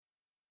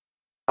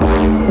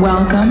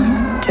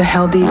Welcome to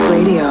Heldeep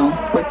Radio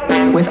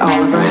with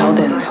Oliver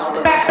Heldens.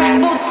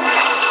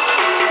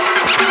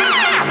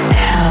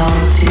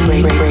 Heldeep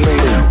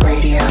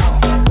Radio.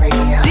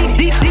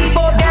 Deep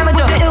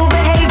damage of the ill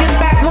behavior.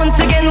 Back once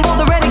again for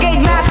the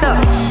renegade master.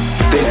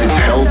 This is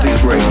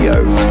Heldeep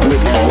Radio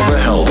with Oliver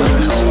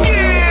Heldens.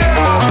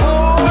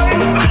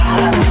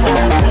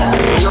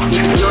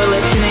 You're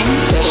listening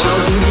to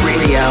Heldeep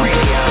Radio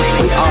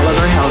with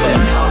Oliver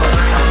Heldens.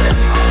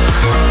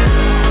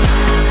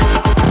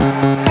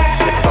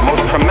 The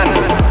most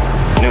tremendous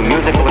new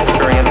musical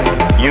experience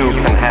you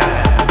can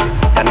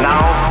have. And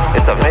now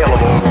it's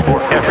available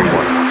for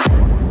everyone.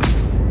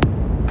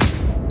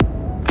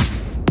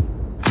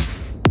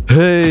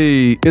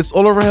 Hey, it's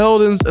Oliver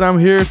Heldens and I'm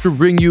here to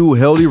bring you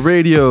Heldeep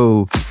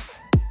Radio.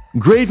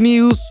 Great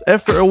news,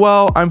 after a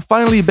while I'm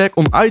finally back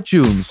on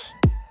iTunes.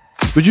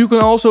 But you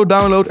can also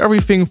download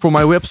everything from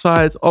my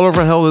website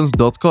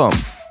oliverheldens.com.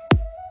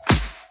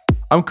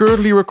 I'm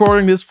currently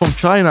recording this from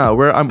China,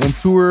 where I'm on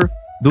tour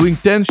doing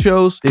 10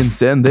 shows in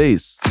 10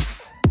 days.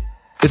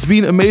 It's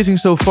been amazing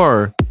so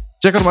far.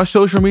 Check out my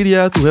social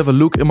media to have a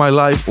look in my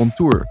life on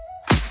tour.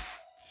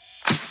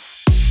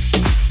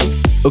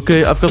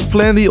 Okay, I've got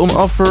plenty on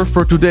offer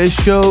for today's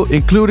show,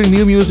 including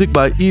new music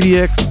by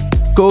EDX,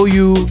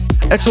 Koyu,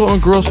 Axel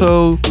and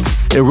Grosso,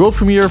 a world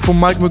premiere from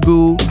Mike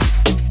Magoo,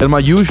 and my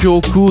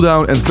usual cool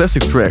down and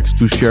classic tracks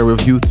to share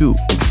with you too.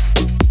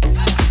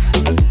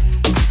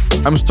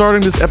 I'm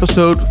starting this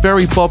episode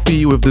very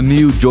poppy with the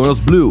new Jonas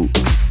Blue.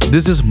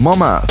 This is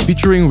Mama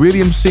featuring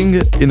William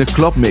Singh in a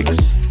club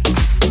mix.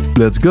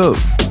 Let's go.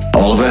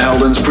 Oliver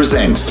Heldens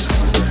presents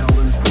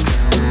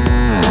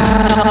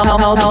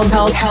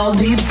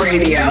Heldeep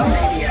Radio.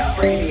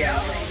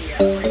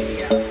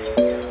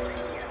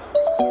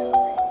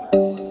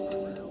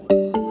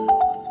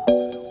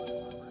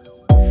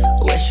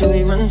 Where should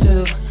we run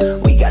to?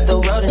 We got the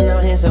road in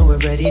our hands and we're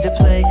ready to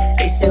play.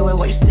 They say we're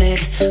wasted,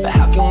 but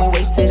how can we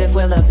waste it if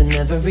we're loving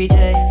every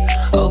day?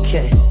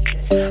 Okay,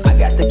 I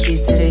got the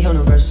keys to the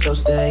universe, so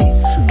stay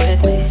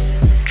with me,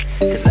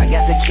 cause I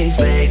got the keys,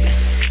 babe.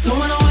 Don't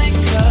wanna wake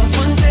up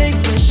one day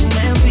wishing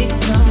that we'd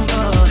done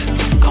more.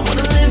 I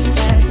wanna live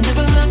fast,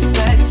 never look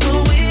back, it's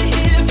what we're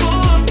here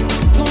for.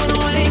 Don't wanna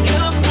wake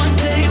up one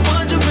day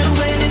wondering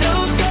where did it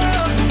all go,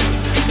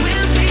 cause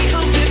we'll be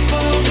home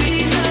before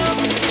we know.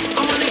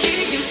 I wanna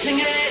hear you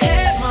singing,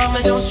 hey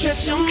mama, don't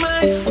stress your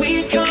mind,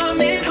 we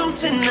coming home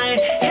tonight.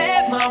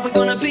 Hey mama, we're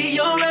gonna be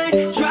alright,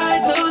 dry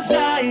those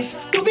eyes.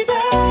 We'll be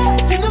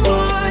back in the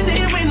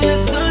morning when the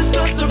sun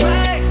starts to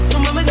rise. So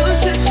mama, don't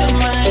stress your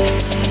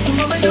mind, so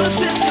mama, don't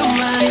stress your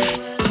mind.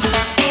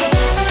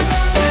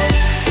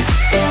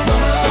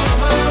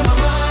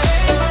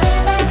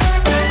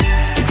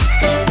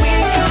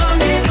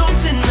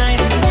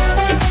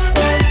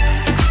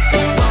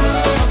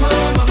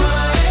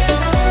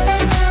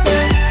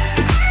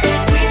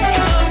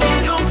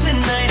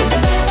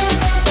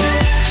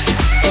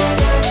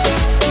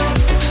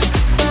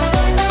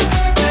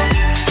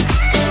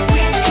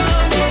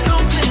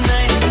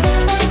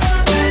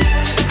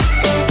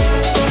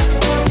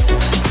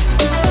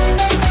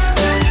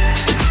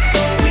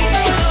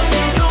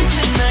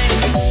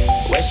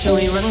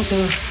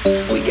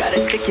 We got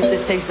a ticket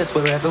that takes us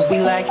wherever we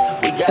like.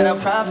 We got our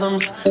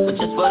problems, but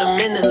just for the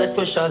minute, let's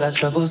push all our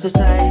troubles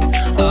aside.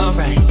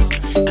 Alright,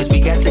 cause we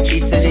got the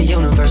keys to the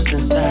universe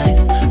inside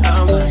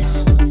our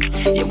minds.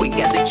 Yeah, we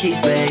got the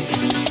keys, baby.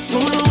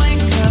 Don't wanna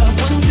wake up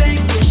one day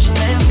wishing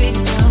that we'd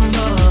done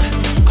more.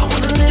 I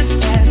wanna live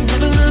fast,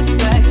 never look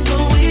back, it's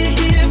what we're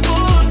here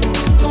for.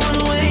 Don't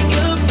wanna wake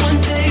up one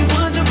day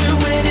wondering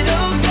where did it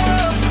all go,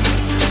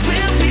 cause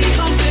we'll be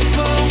home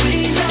before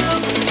we know.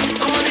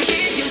 I wanna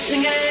hear you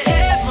sing it.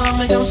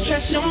 Mama, don't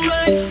stress your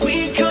mind,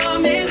 we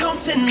coming home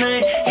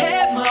tonight.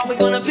 Hey, mom, we're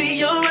gonna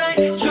be alright.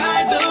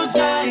 Dry those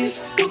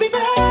eyes, we'll be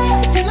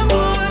back in the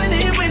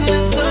morning when the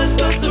sun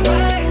starts to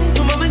rise.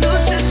 So mama,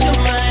 don't stress your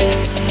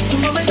mind, so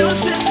mama, don't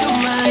stress your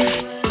mind.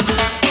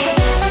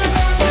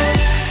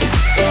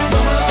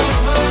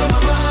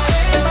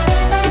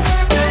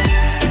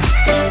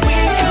 We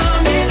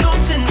coming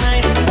home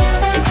tonight. We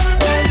coming home tonight.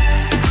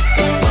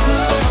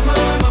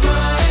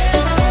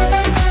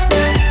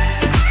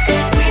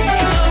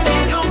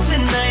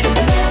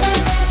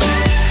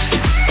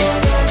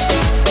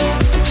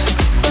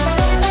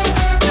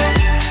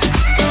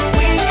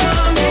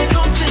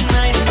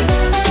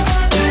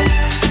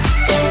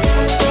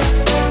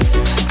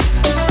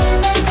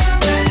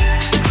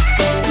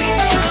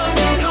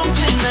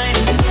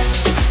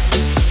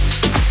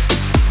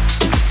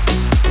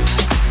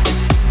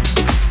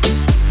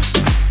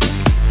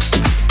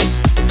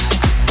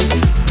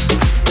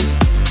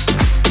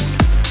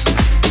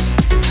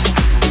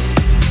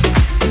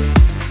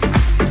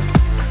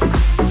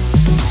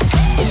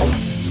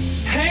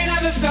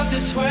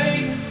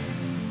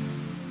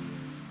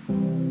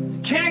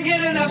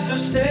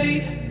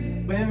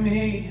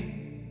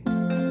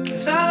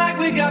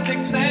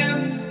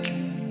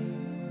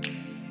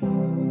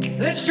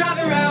 Let's drive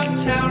around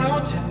town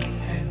on 10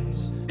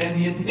 hands. And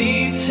you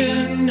need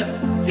to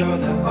know you're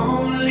the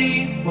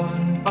only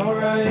one,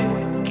 alright.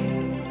 alright,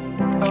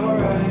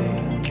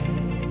 alright.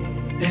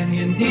 And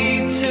you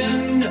need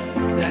to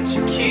know that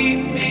you keep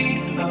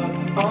me up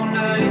all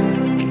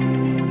night,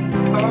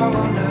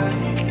 all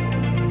night.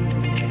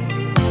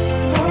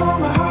 Oh,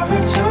 my heart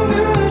hurts so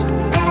good.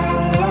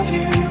 I love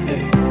you,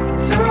 babe,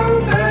 so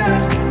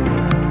bad,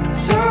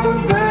 so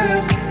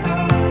bad.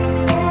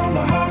 Oh,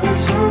 my heart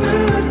hurts so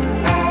good.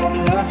 I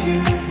love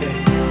you,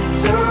 babe,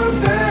 so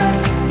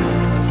bad,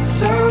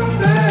 so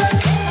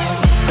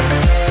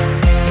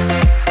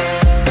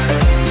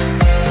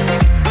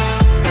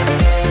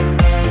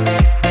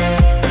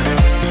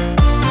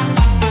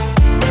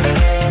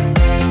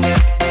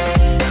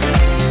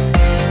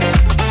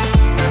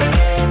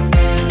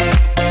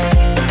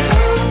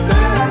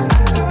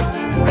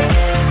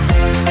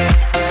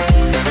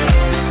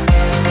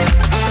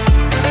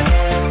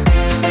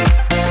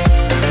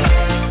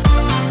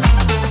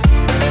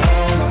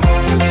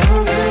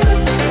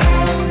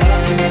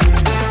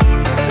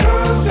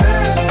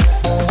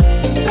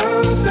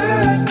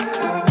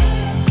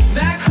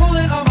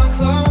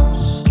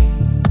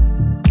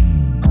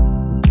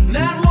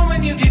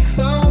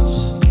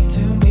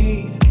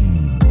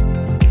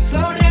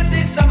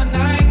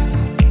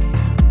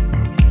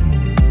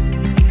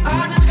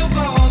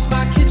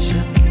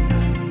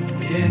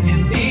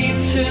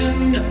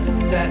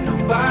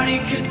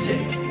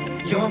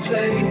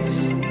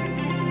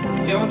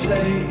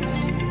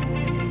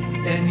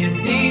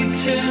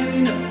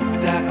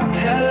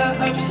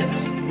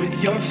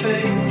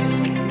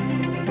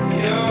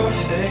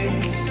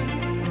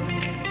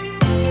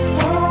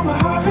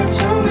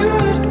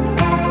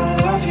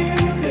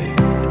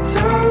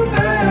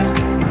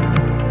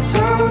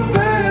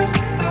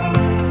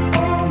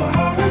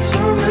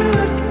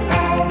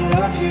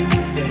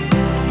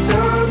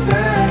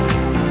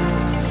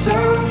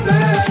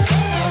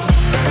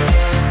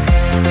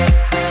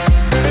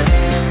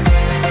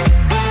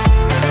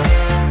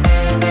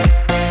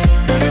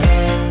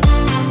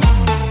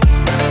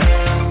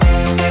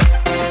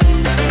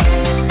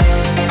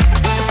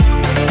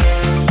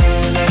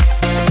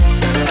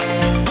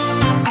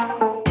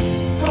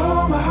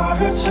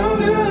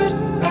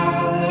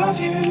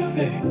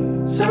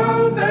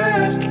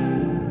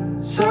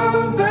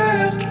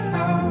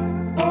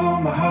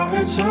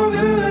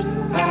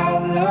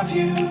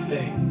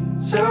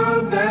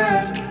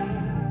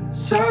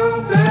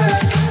bad.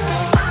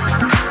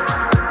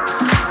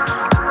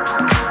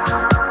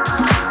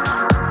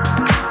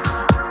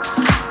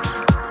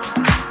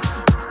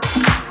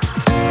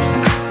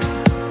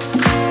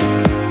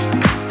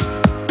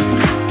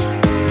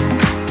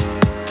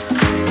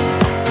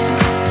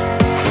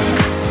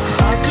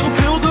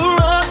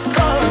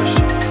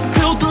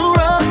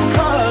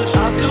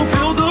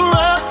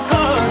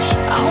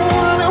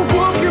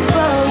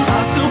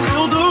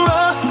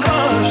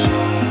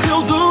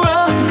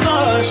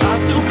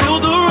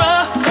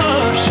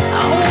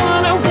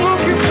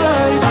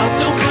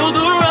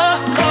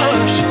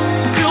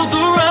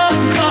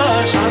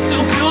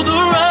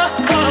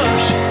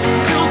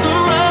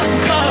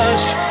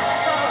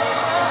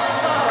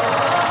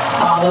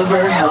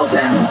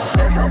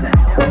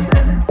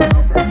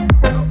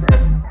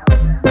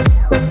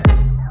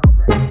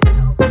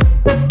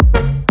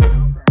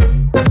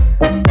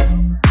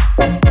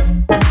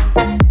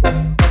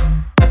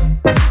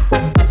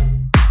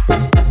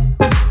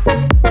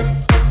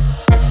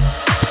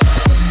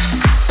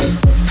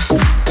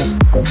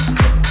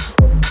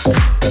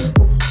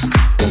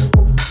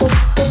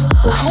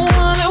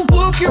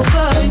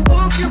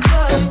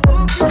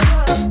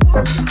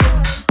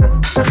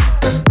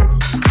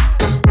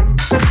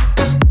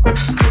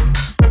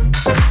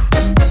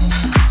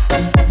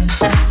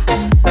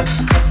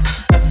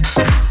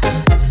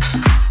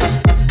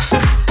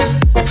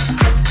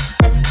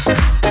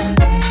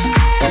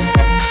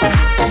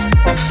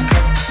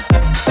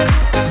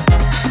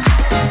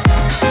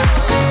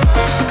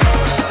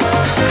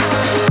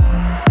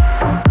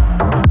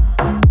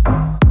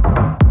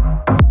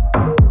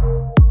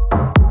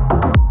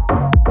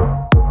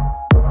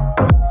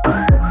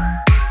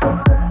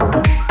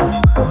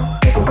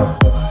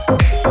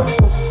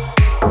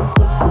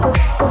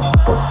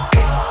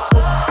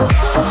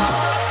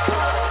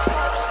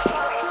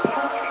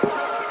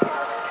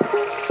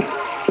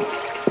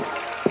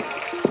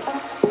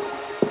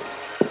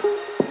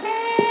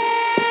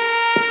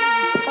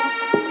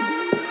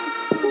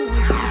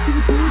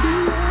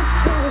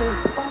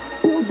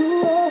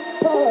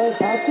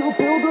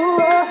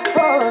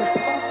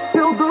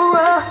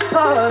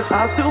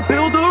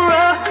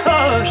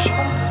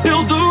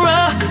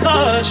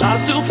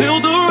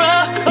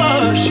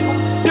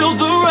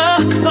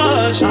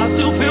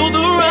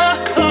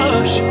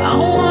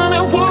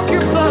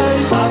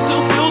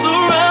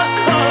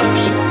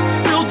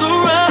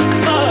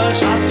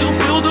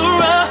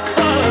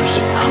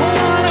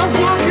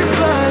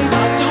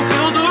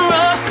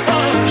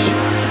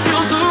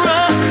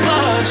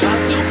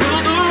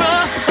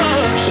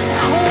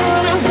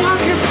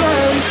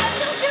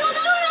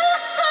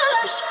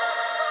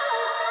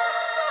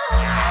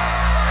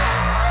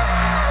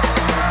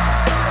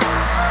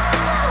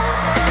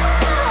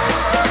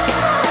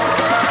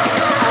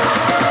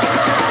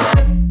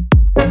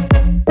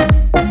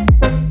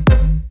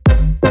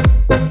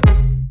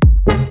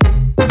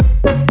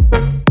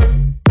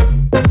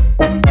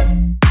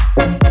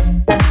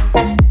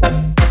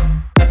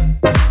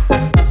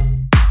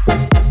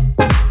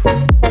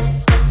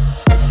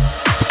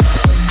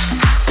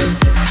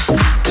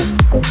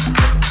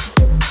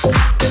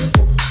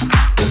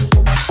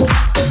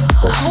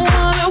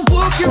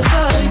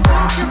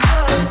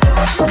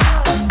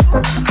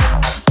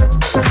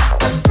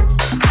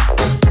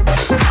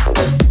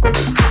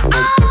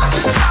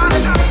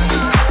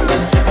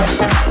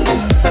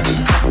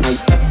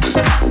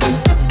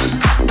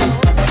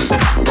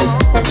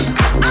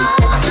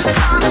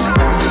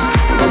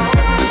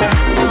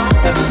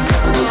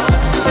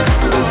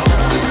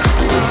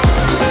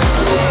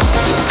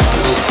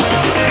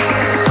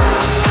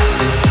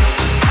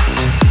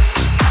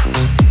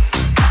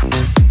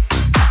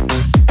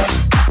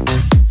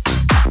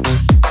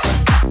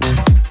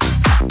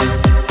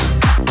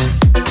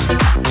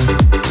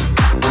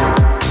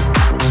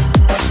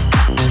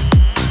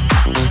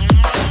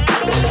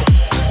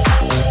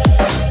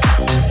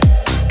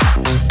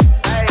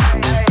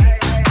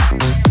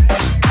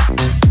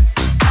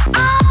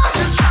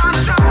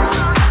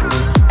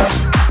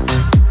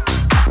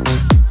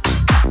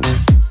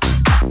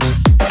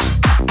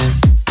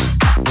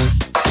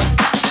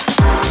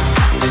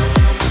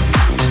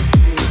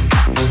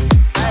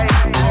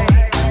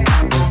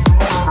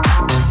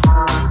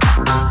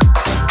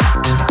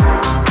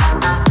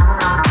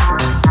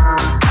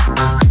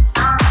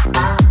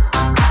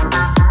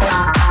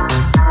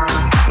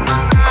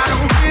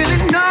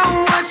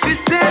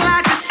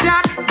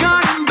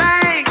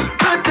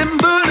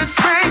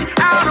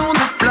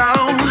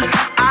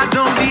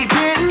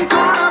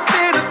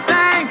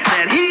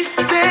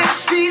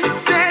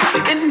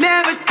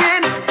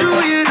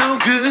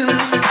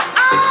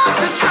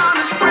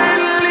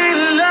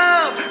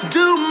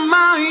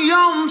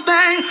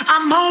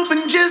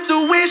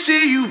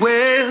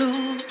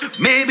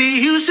 Maybe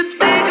you should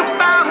think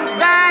about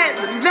that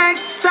the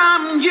next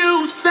time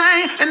you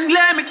sing, and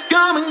let me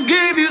come and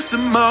give you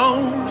some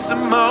more,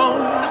 some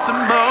more,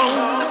 some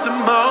more, some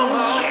more,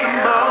 some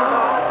more.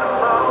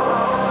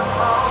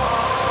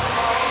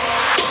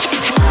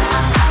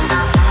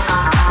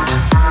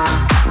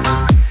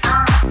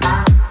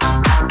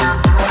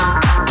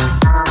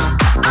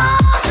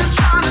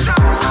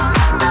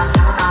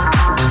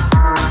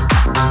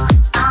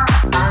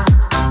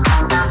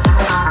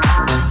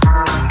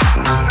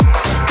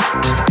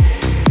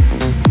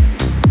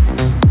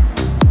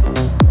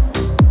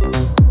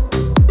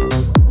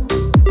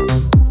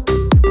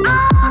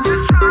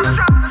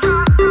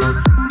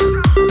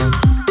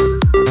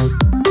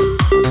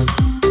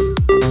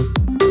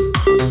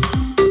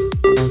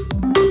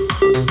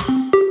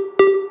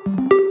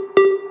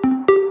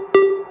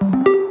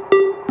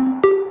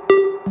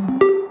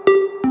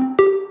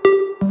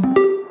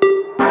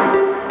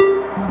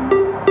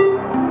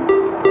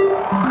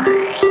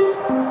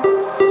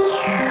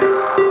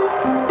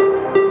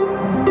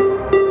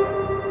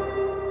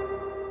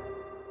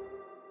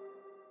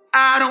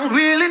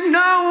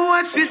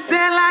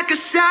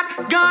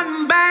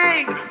 Shotgun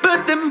bang,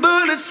 but them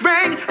bullets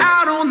rang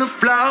out on the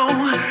floor.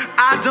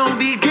 I don't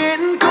be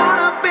getting caught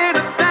up in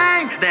a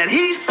thing that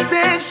he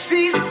said,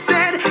 she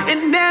said, it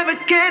never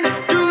can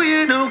do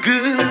you no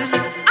good.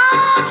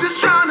 I'm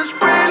just trying to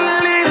spread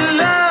a little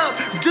love,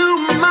 do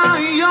my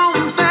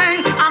own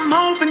thing. I'm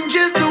hoping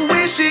just to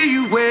wish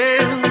you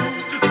well.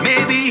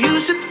 Maybe you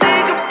should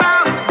think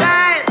about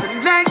that the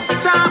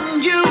next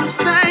time you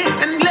sing,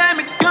 and let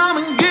me come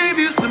and give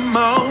you some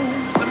more,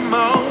 some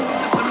more,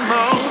 some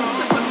more.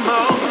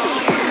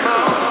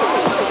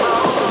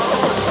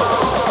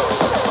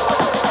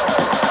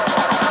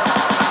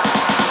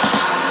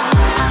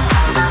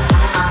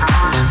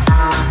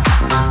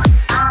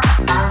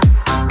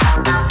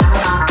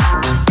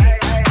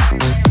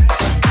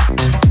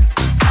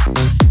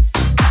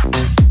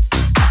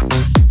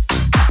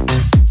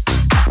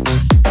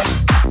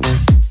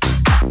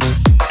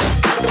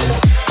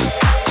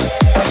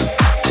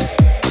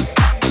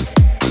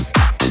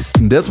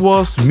 That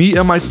was Me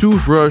and My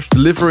Toothbrush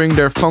delivering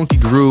their funky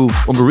groove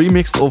on the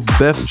remix of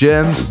Beth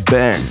Jan's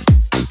Bang.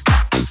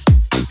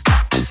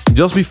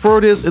 Just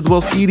before this, it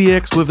was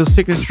EDX with the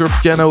signature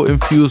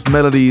piano-infused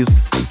melodies,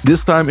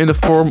 this time in the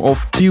form of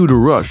Feel the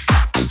Rush.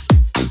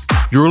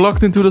 You're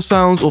locked into the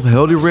sounds of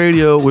Heldeep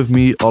Radio with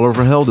me,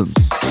 Oliver Heldens.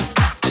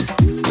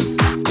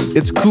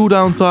 It's cool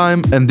down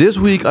time, and this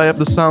week I have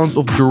the sounds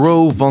of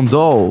Jero van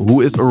Dal, who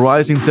is a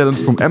rising talent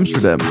from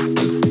Amsterdam.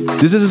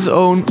 This is his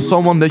own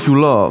Someone That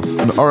You Love,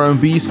 an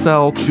R&B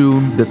style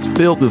tune that's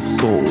filled with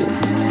soul.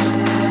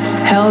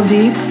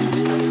 Heldeep,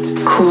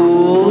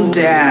 cool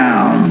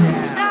down.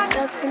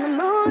 Stardust in the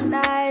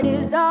moonlight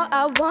is all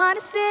I wanna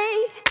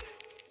see.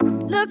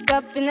 Look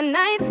up in the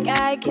night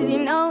sky, cause you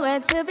know where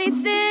to be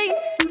seen.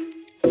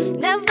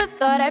 Never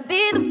thought I'd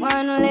be the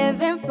one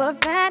living for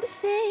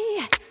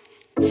fantasy.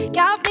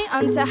 Got me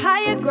onto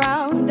higher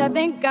ground, I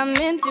think I'm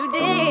in too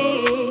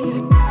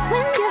deep.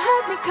 When you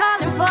heard me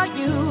calling for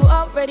you,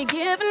 already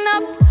giving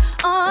up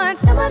on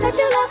someone that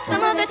you love,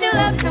 someone that you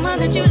love, someone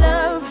that you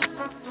love.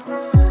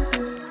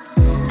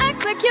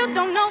 Act like you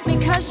don't know me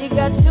cause you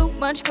got too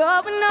much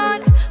going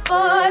on.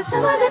 For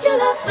someone that you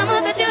love,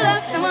 someone that you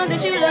love, someone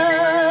that you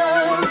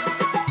love.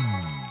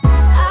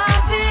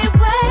 I'll be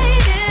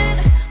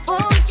waiting,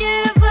 won't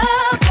give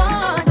up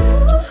on you.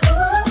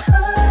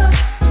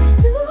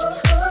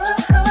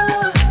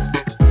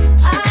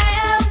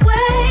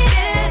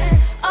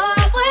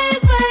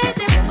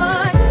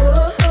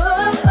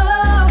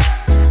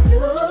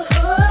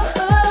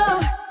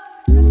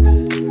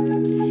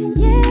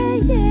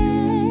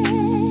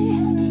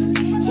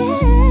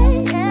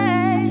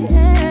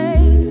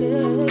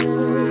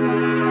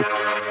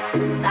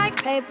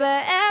 Paper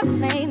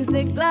airplanes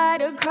that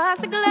glide across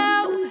the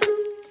globe.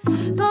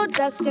 Gold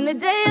dust in the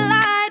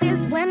daylight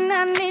is when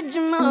I need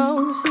you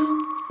most.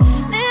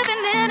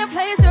 Living in a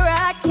place where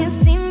I can't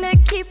seem to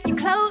keep you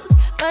close,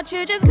 but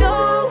you just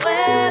go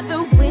where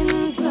the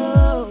wind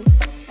blows.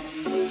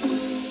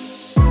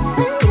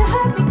 When you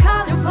heard me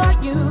calling for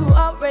you,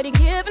 already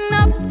giving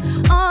up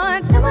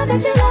on someone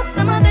that you love,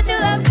 someone that you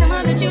love,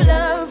 someone that you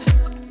love.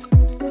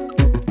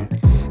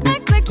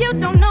 You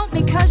don't know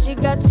me cause you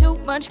got too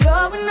much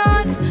going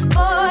on.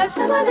 For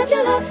someone that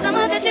you love,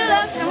 someone that you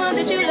love, someone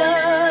that you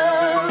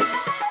love.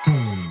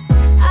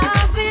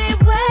 I'll be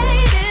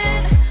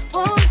waiting,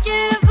 won't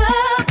give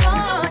up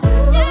on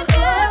you.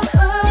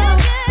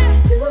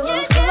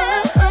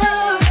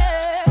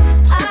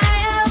 I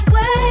am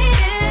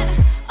waiting,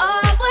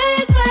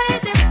 always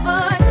waiting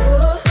for you.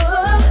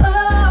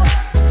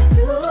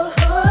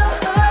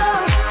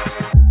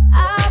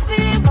 I'll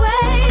be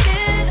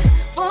waiting,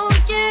 won't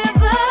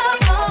give up.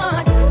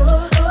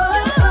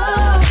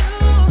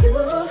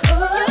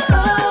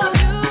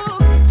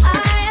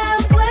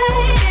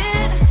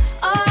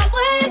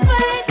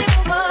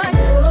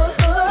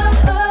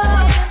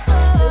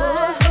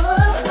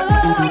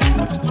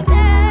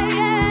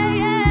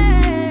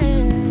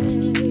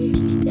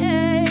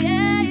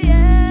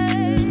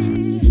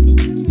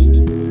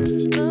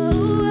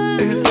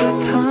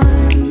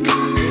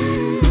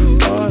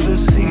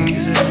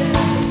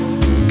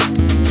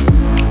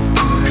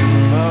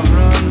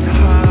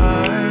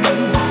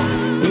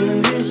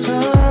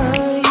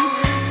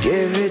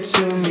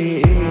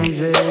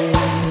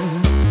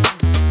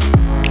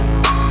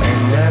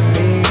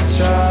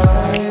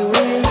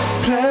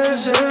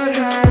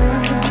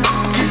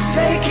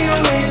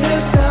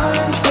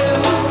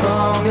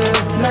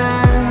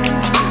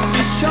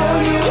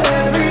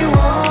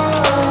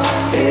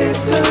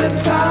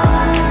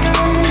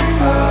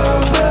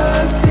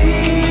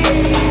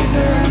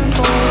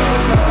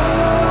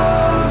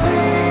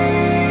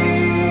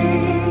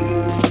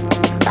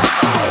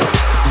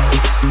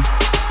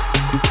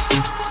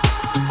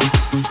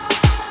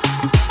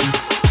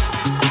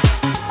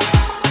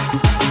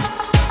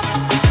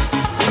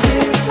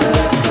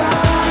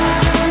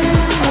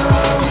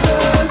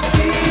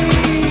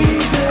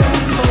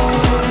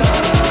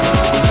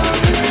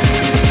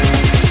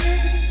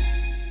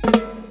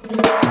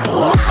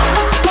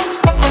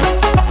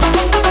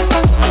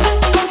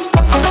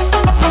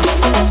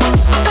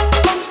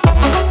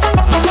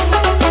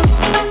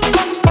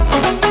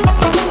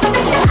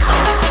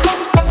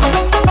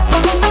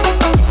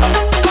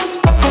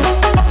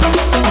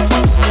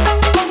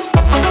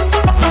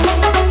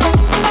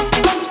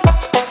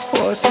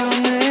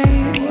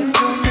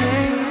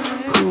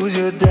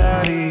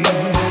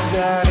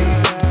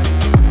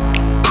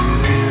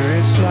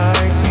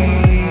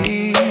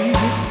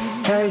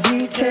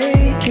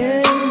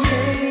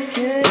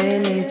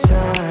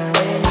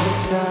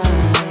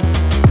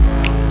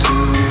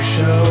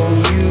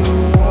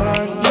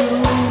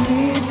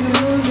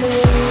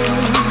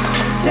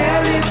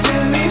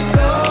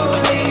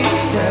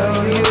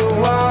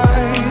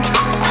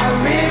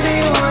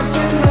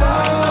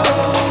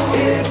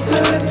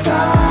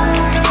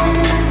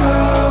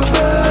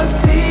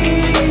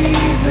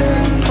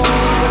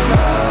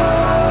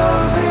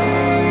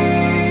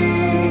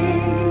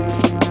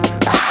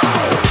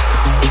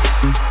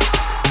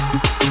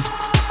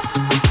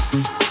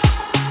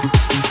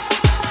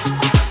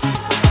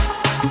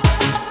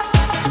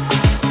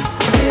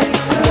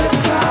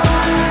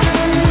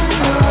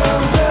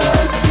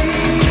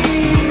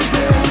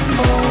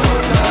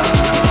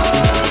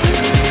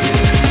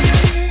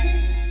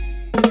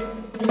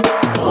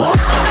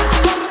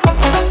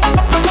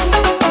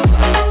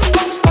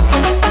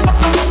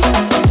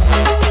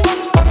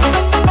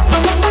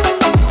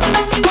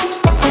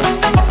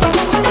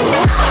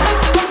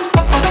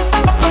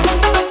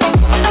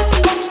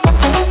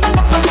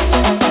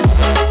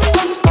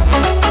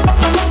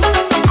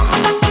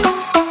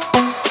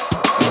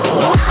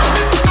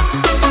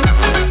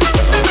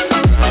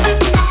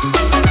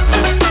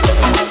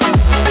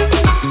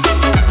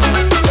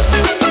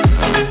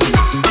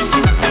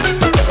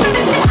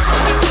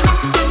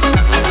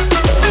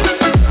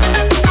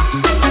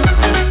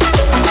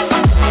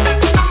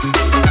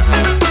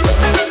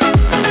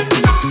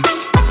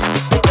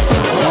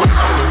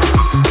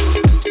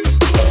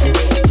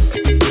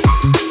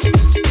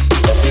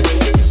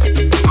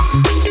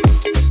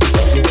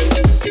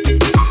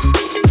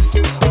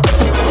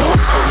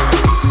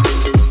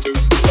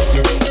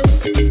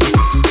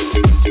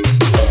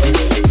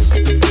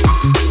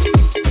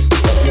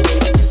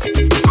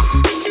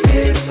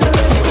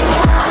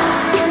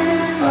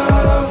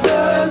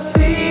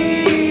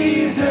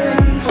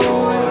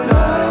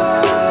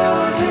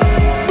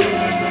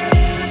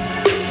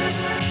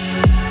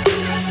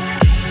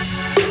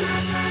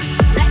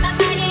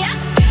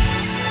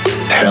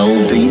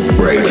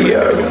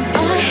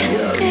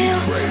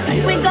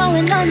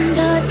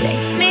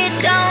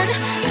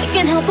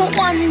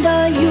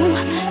 wonder. You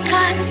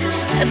got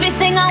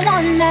everything I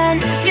want,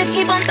 and if you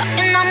keep on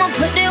talking, I'ma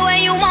put it where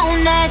you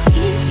want it.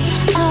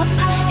 Keep up,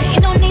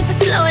 ain't no need to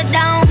slow it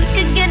down. We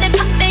could get it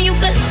poppin', you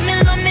could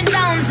love me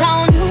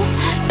downtown. You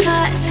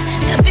got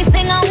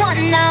everything I want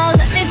now.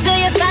 Let me feel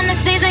your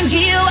fantasies and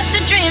give you what you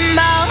dream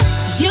about.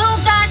 You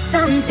got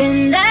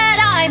something that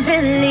I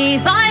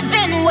believe I've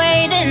been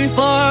waiting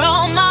for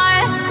all my.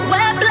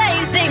 We're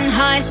blazing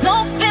high,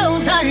 smoke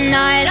fills the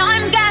night.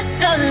 I'm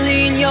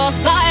gasoline, you're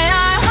fire.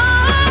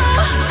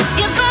 Oh,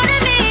 you're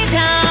burning me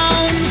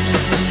down,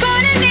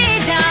 burning me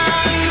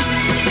down.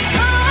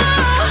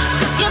 Oh,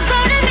 you're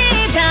burning me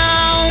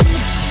down,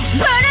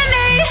 burning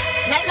me.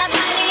 Light my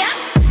body up.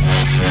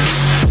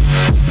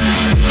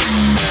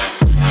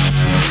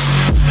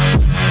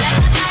 Light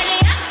my body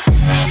up.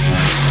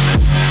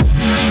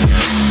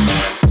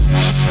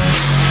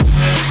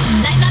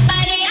 Light my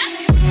body up.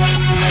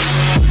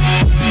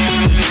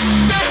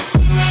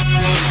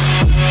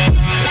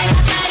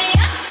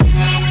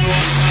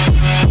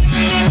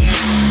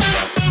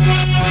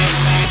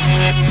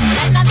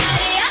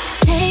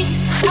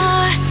 Takes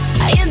are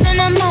higher than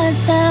a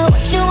mother.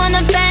 What you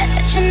wanna bet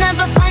that you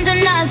never find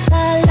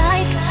another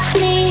like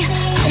me?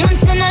 I'm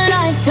once in a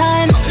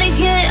lifetime. Only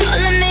get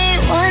all of me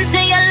once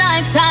in your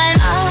lifetime.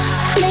 I'll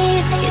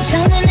leave you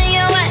drowning in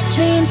your wet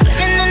dreams,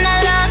 swimming in the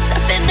love,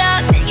 stuff it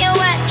up in your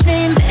wet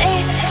dream,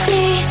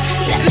 baby.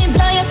 Let me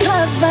blow your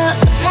cover.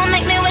 Come on,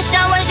 make me wish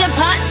I was your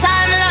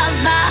part-time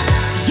lover.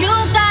 You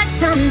got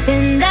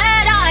something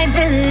that I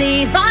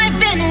believe I've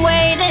been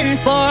waiting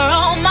for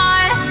all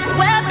my.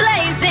 We're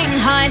blazing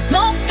high,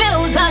 smoke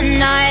fills the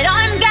night.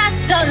 I'm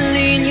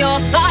gasoline, you're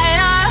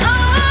fire.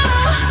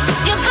 Oh,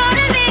 you're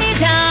burning me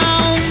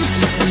down,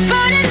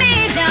 burning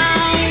me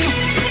down.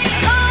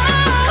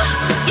 Oh,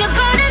 you're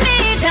burning me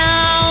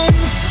down,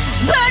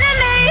 burning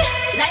me.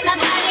 Light my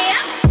body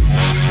up.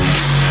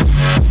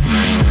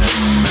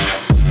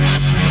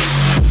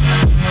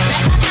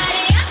 Light my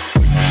body up.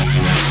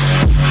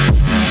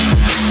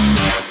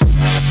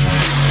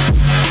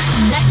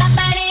 Light my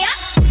body up.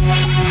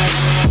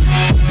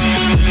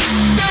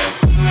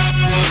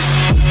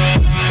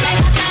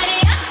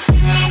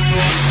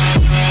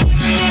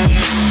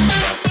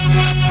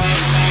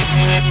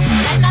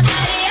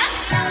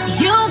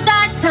 You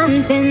got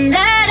something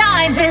that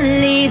I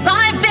believe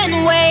I've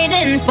been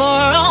waiting for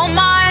all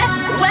my.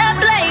 We're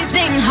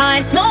blazing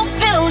high, smoke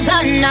fills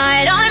the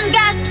night. I'm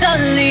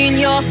gasoline,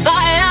 you're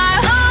fire.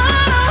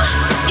 Oh,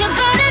 you're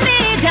burning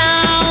me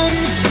down,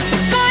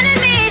 burning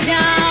me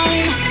down.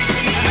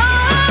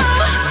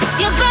 Oh,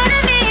 you're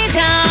burning me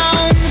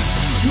down,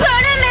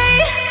 burning me.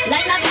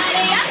 Light my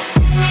body up.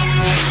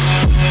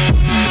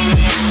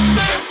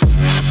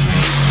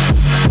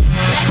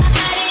 Light my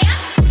body up.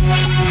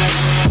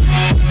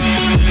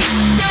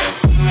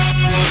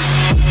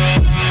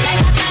 Light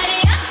my body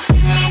up.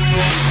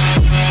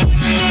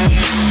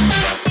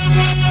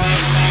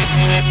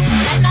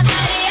 Light my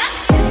body up.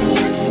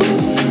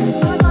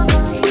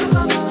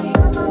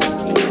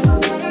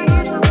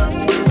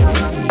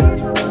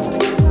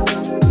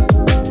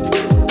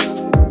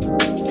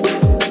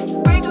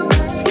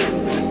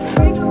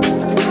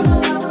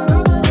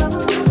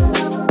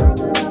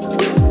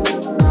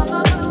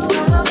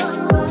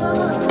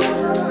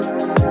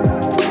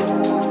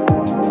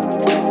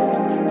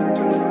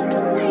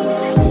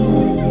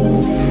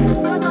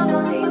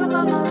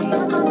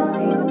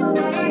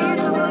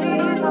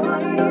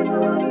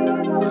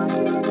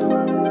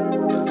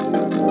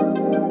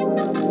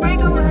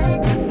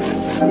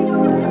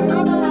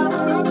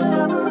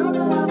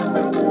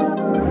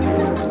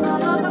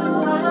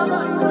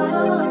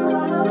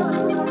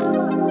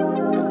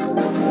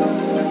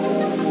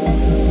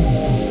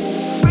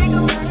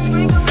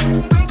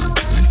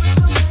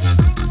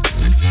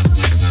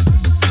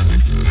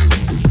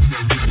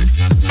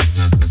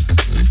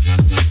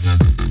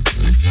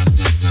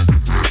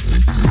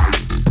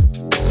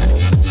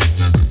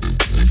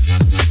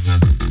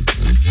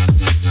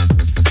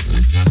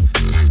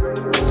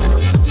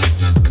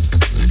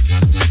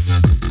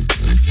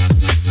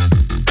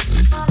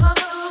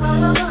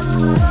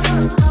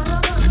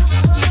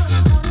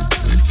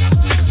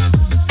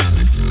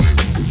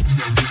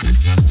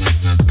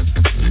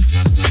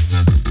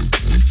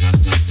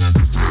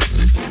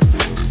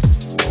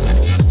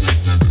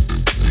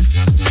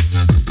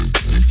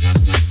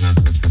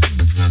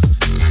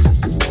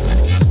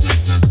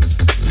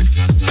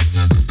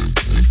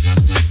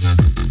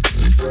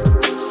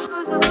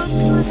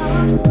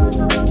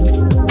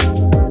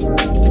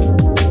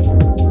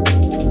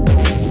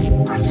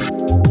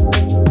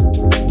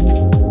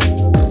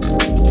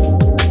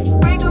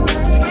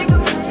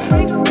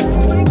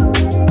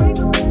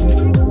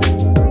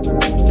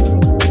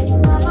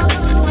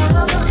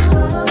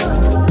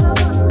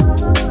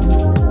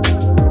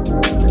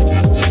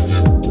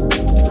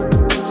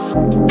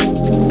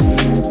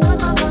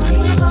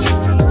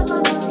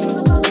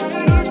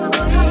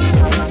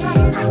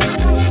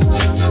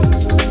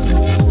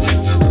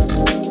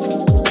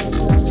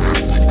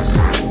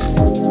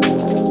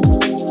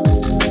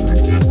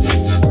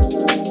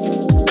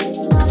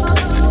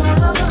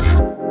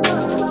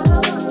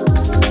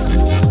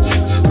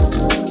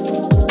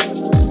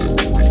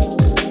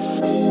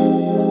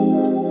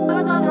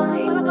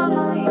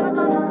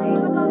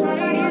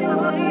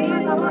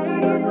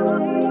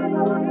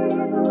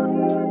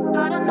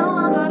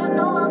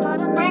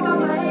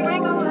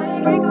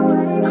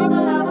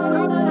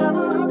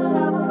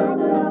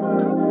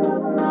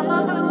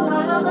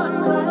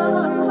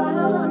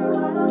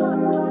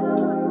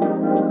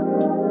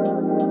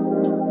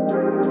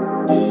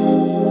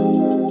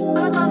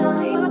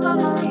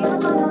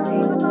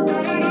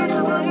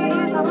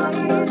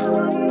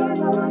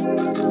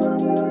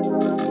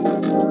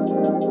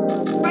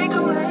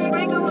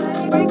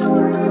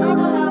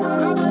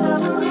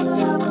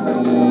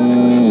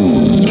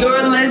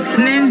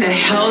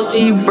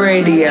 Heldeep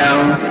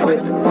Radio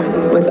with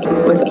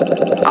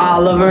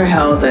Oliver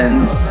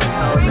Heldens.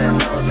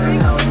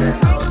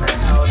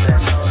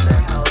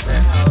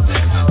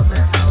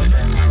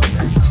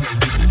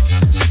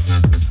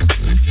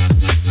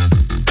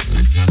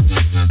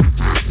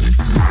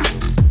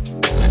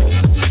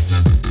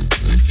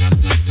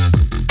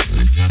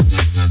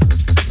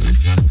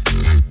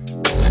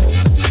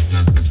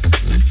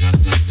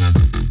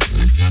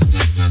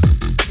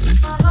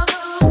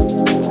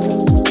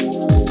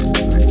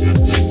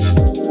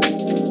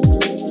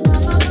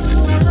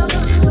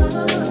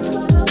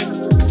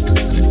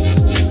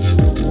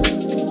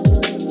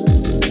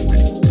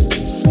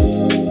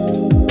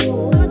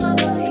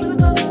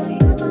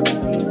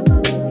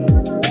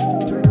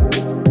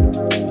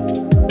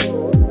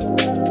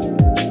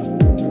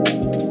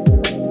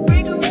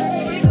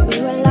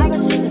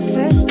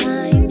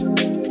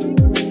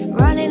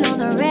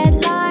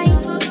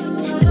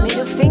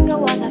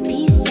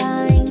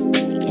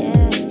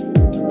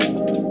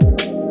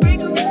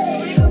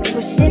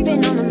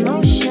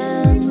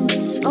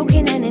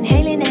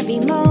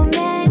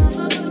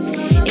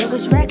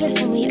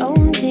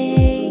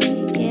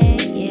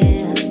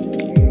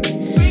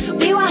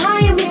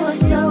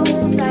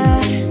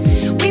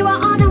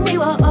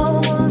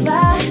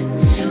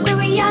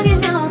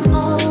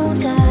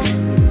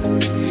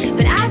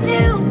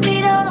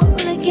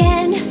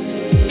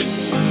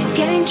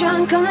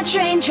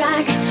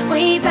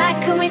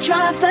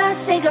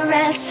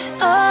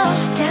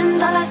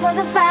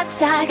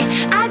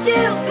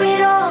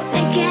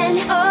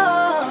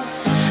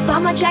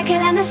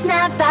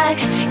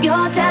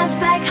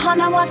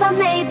 Was I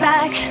made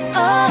back?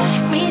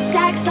 Oh,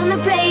 restacks on the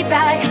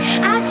playback.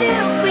 I do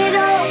it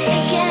all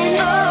again.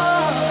 Oh.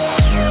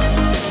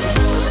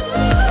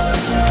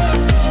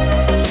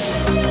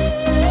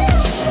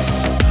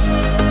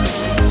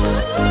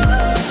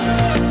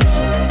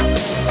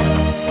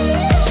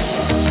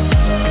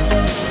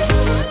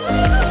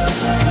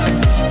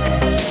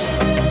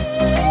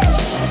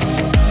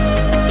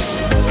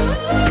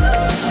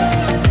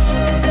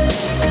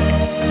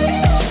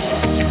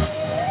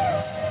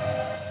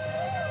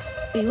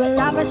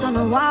 On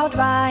a wild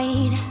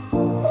ride,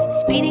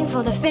 speeding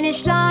for the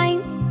finish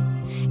line,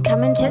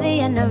 coming to the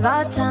end of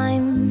our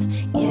time,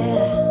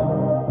 yeah.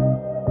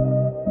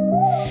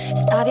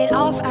 Started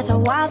off as a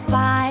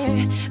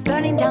wildfire,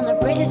 burning down the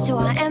bridges to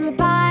our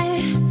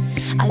empire.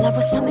 Our love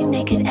was something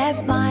they could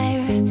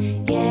admire,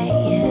 yeah,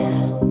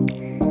 yeah.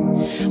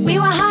 We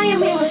were high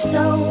and we were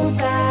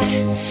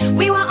sober,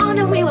 we were on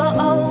and we were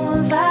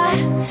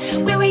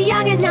over. We were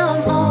young and now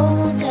I'm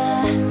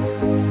older,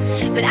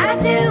 but I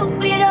do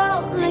it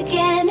all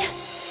again.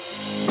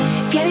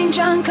 Getting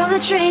drunk on the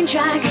train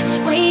track,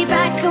 way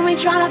back when we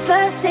tried our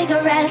first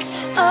cigarettes.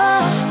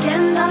 Oh,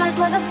 $10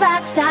 was a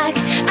fat stack.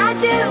 I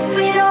do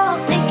it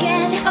all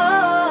again.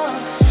 Oh,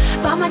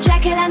 bought my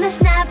jacket and a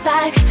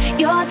snapback.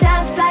 Your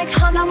dad's black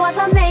Honda was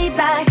a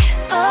Maybach.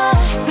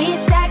 Oh,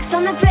 restacks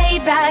on the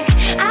playback.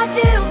 I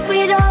do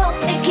it all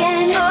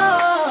again.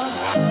 Oh.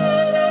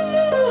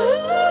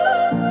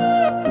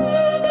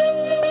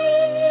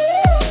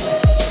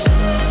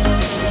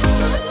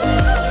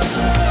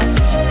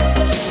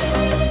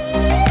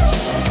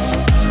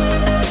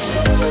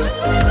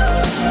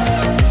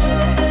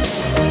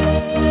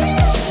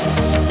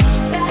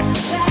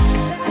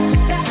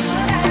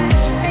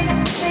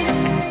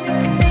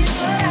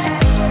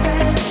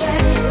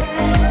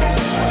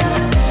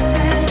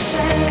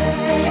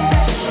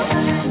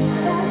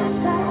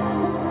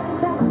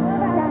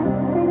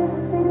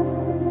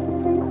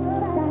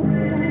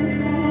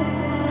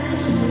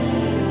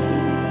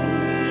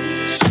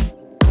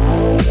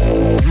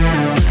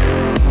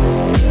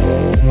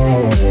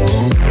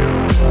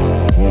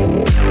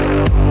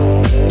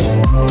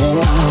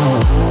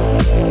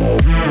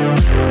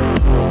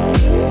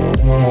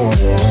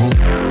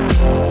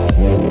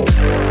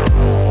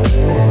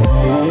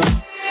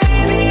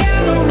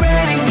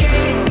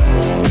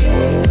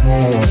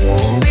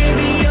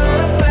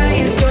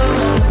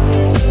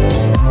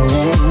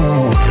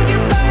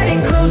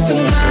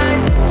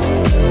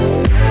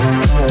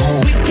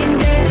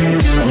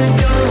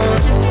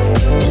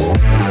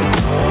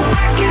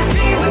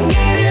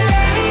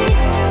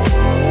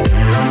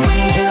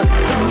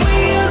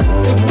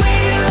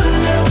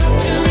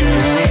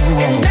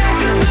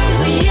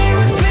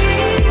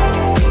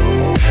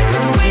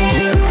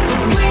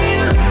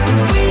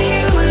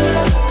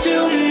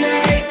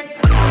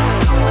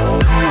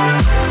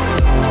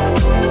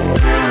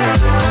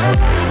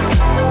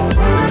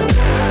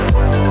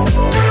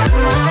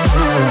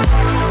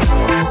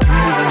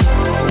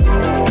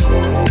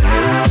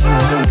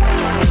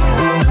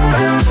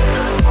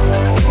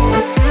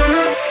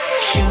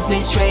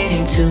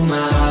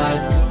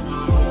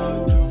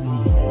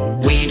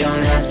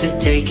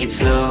 take it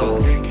slow.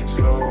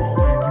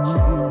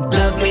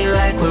 Love me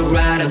like we're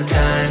out of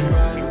time.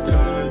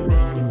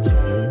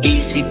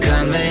 Easy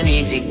come and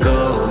easy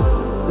go.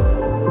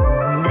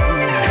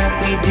 Cut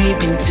me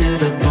deep into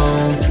the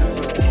bone.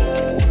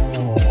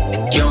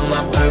 You're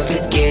my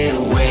perfect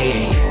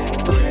getaway.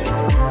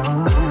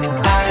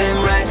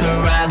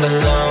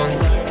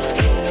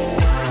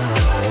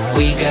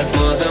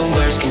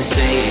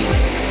 insane.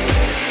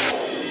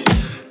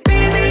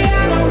 Baby,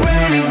 I'm a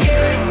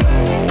renegade.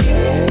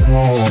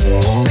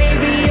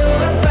 Baby,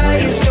 you're a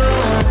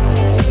firestorm.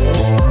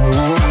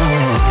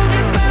 Hold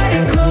your body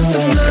close to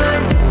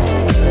mine.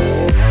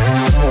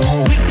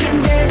 We can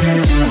dance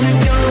into the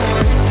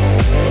dawn.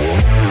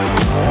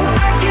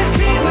 I can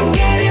see we're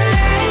getting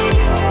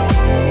late.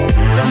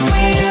 The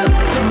way you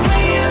look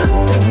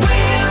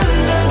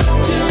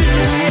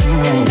tonight,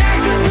 and I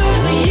could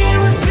lose a year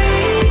of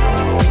sleep.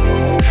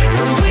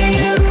 The way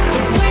you look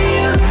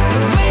tonight.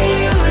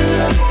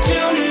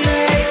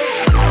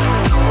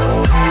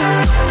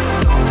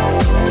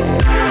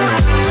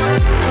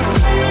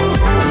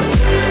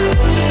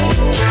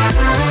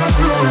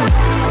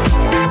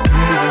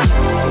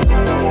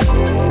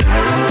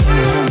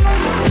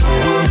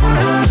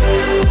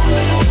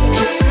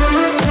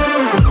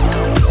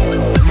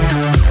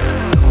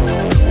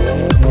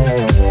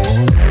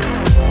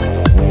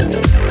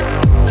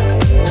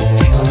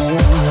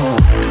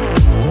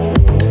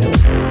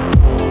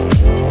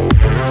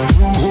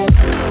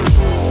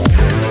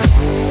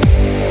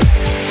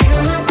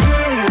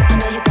 I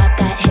know you got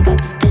that hiccup.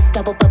 This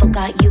double bubble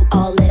got you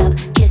all lit up.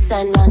 Kiss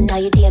and run, now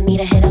you DM me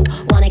to hit up.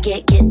 Wanna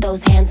get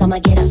those hands on my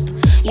get up.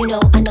 You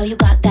know, I know you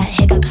got that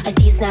hiccup. I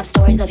see you snap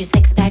stories of your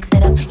six pack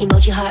sit up.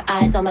 Emoji heart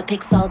eyes on my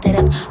pics all did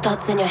up.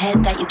 Thoughts in your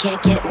head that you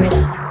can't get rid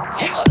of.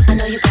 I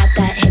know you got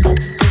that hiccup.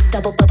 This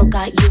double bubble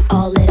got you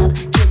all lit up.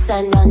 Kiss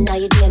and run, now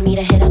you DM me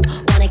to hit up.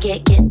 Wanna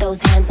get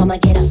those hands on my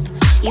get up.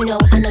 You know,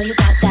 I know you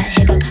got that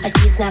hiccup. I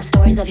see you snap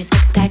stories of your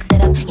six pack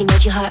sit up.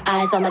 Emoji heart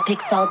eyes on my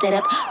pics all did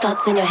up.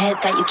 Thoughts in your head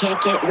that you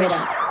can't get rid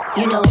of.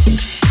 You know,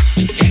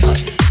 you know,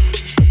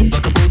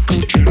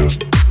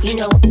 you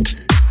know,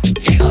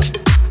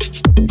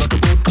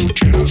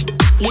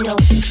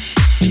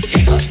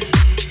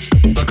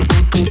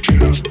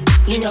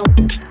 you know,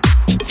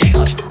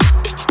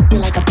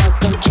 you're like a bug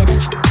go jitter.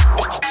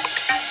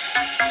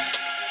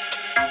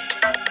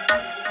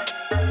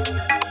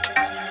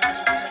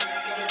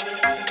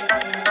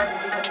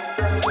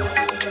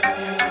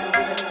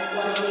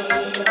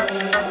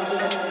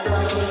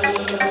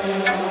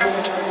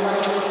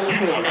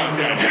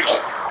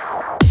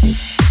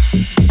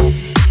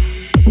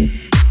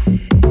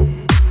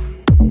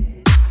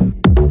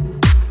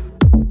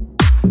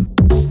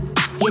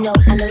 You know,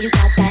 I know you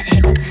got that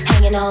hiccup.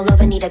 Hanging all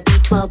over, need a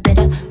B12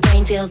 bitter.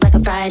 Brain feels like a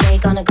fried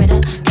egg on a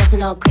griddle.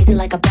 Dancing all crazy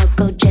like a bug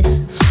go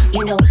jitter.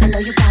 You know, I know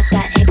you got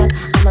that hiccup.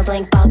 I'm a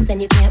blank box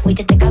and you can't wait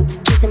to tick up.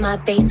 Kissing my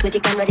face with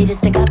your gun ready to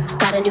stick up.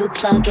 Got a new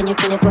plug and you're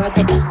feeling for a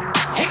pickup.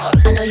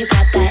 I know you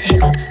got that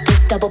hiccup.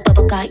 This double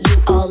bubble got you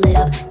all lit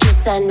up.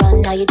 Kiss and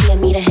run, now you DM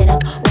me to hit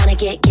up. Wanna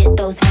get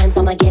those hands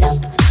on my get up.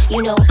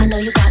 You know, I know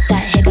you got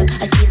that hiccup.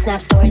 I see you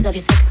snap stories of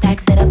your six pack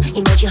sit up.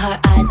 Emoji heart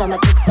eyes on my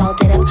pics all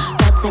did up.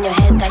 Thoughts in your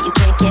head that you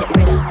can't get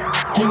rid of.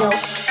 You know,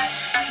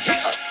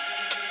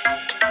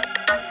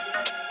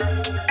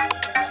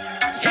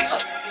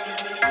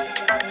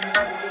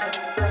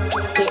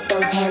 get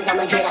those hands on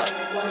my get up.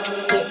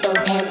 Get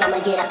those hands on my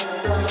get up.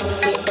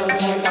 Get those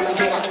hands on my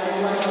get up.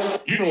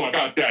 You know I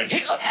got that.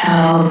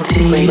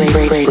 Heldeep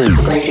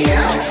Radio.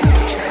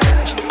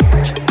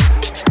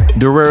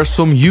 There were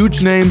some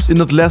huge names in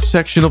that last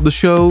section of the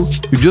show.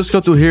 You just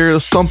got to hear the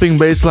stomping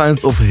bass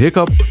lines of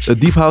Hiccup, a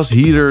deep house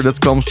heater that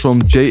comes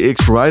from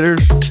JX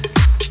Riders.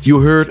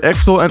 You heard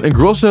Axel and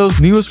Ingrosso's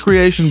newest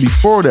creation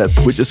before that,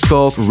 which is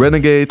called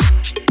Renegade.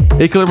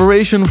 A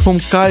collaboration from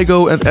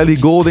Kygo and Ellie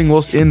Goulding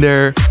was in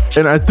there,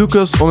 and I took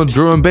us on a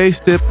drum and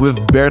bass tip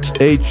with Bert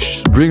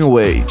H. Bring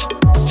Away.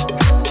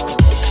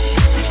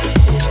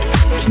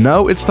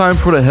 Now it's time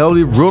for the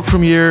Heldeep world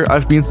premiere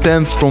I've been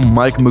sent from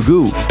Mike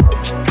Magoo.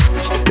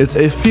 It's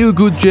a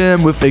feel-good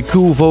jam with a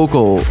cool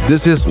vocal.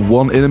 This is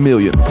One in a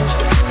Million.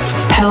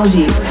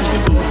 Heldeep.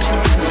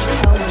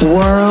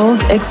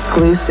 World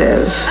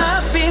exclusive.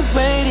 I've been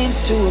waiting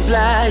to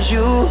oblige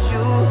you.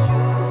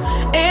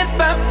 If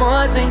I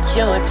wasn't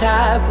your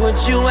type, would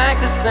you act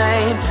the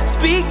same?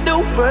 Speak the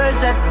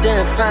words that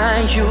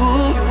define you.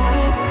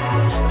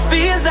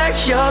 Feels like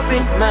you're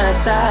in my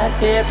side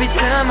every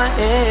time I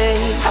aim.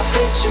 I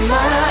picture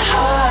my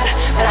heart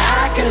that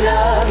I can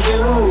love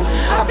you.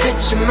 I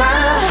picture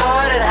my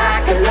heart that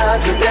I can love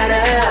you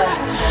better.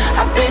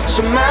 I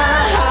picture my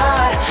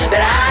heart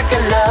that I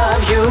can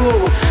love you.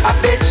 I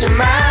picture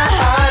my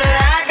heart that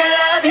I can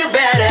love you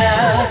better.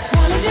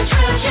 Wanted to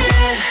try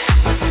it,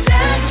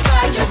 that's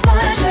why you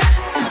want it.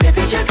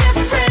 Baby, you're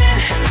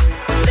different.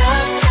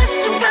 Love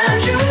just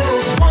surrounds you.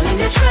 Wanted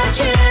to try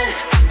it,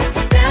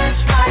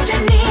 that's why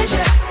I need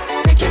you.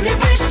 Making me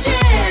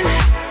wishing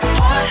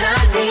all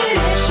I need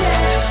is you.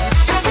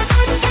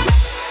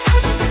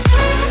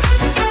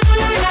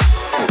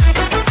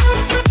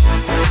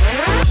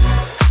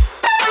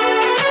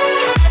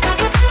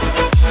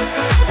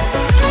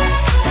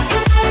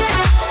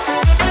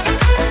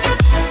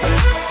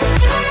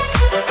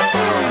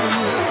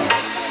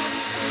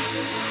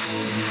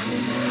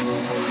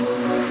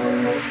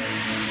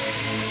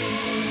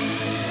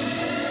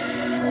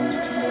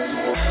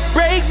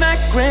 Break my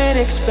grand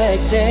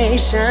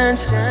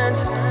expectations.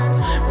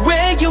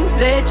 Way you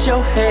let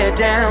your hair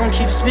down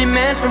keeps me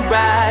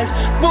mesmerized.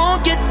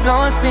 Won't get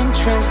lost in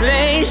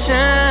translation.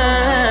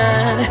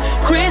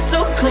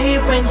 Crystal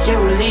clear when you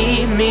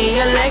leave me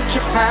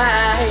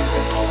electrified.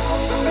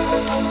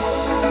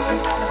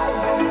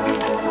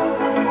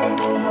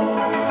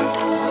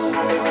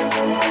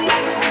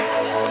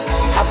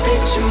 I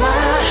picture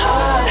my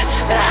heart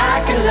that I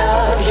can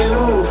love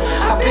you.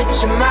 I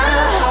picture my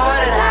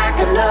heart that I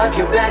can love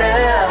you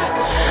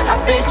better. I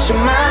picture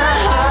my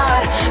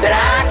heart that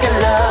I can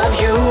love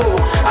you.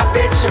 I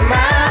picture my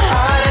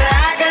heart that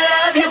I can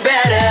love you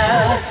better.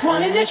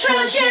 Wanting to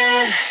trust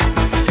you.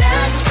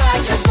 That's why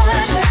I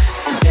want you.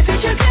 Maybe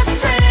your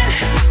girlfriend.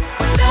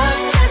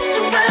 Love just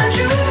surround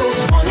you.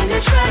 Wanting to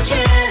trust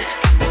you.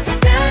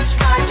 That's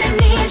why I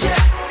need you.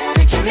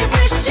 Making me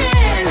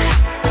wishing.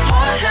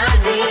 All I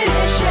need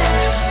is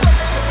you.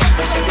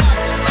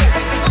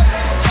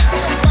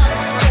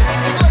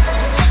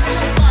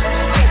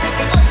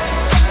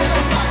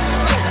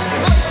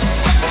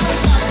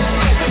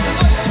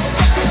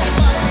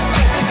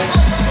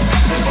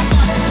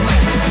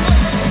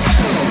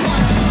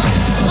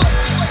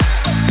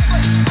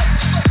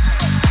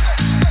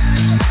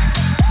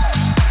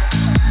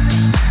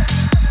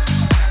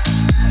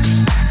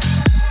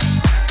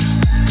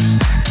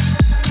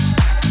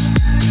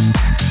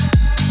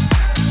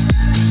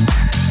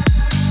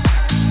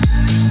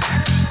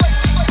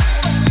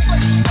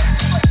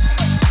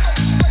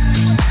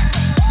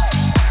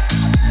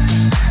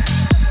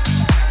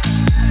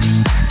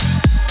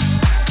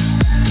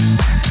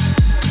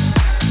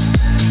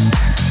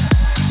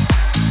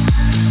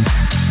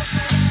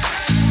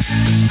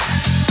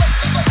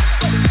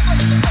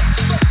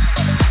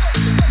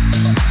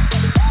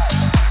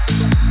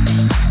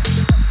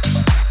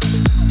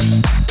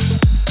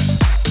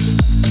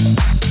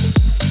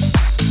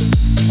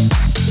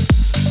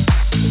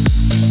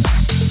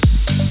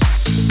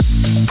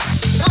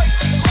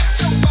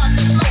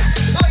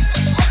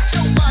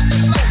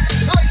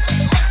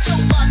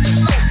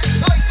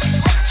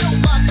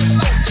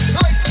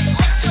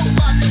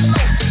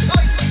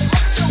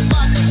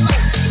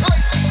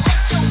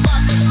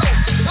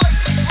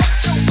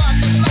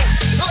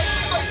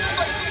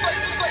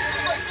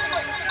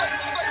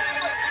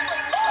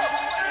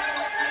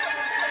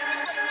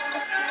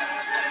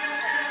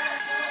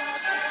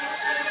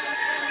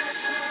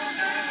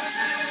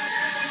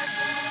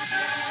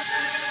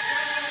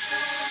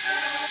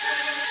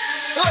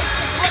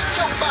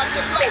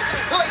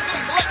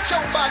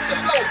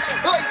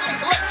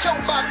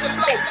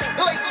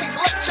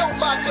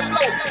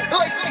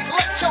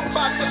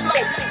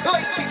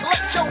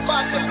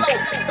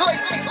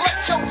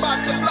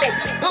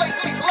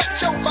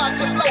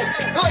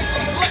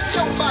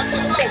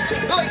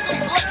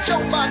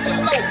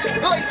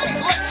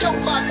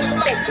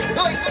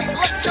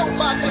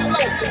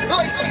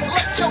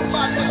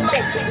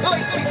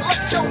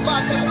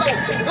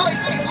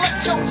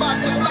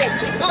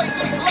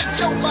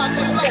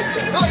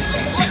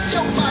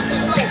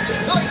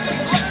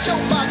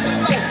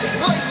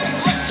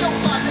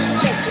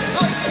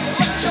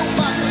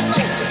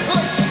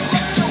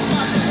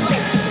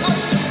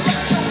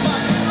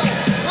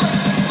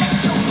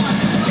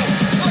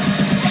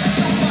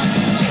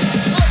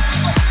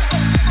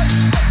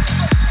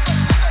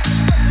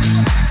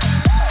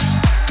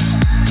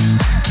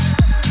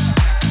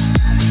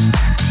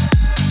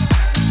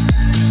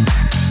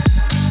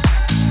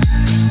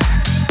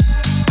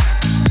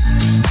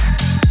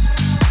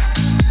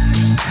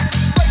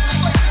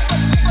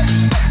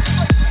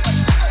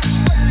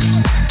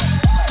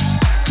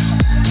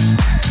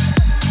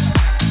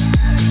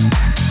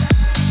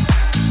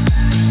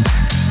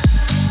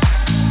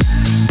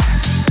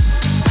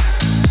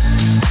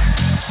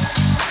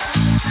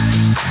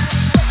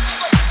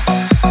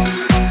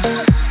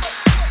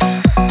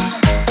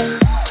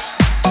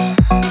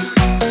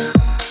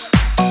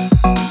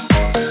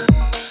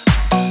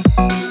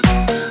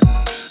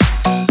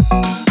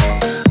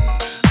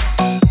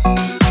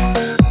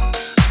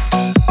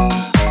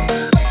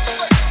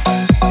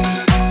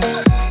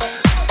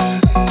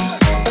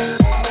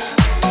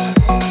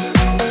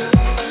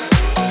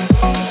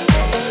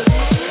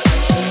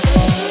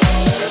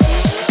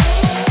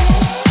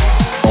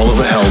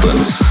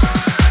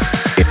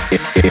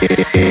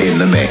 in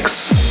the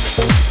mix.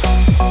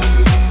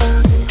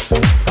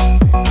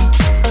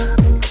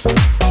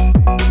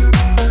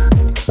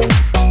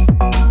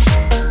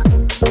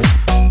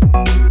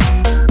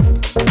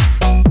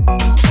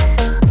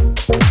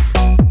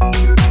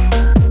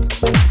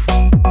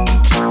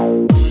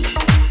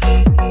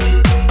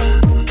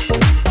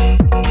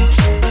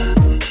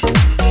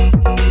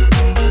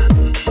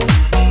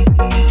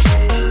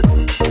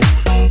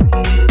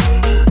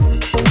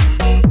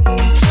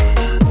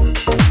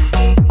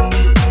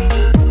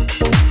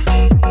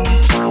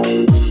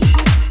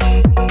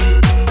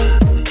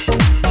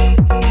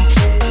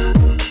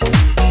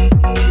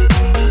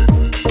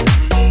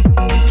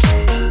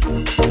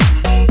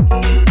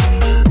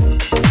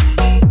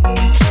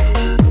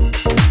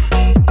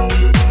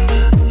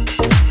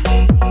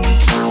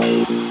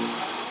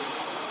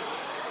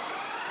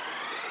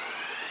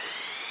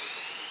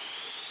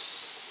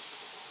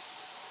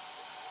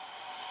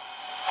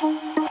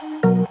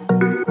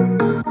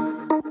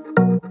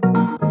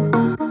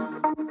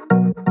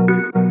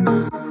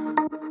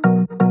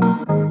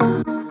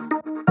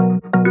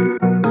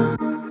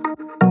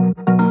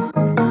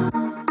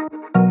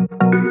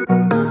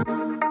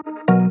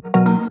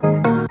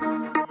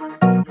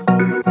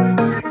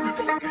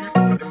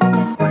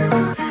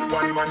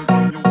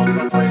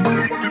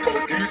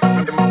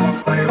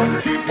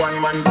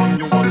 man from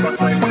you was a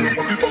time when you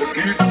pop it out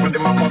it when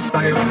them a pop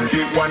style.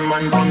 She one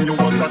man from you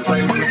was a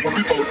time when you pop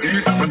it out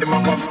it when them a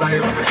pop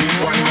style. She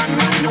one man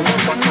from you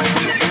was a time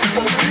when you pop it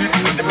out it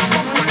when them a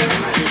pop style.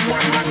 She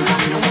one man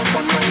from you was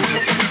a time when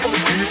you pop it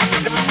out it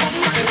when them a pop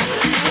style.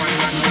 She one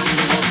man from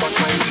you was a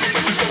time when you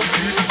pop it out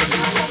it when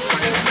them a pop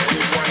style. She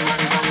one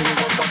man from you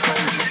was a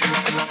time when you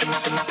pop it out it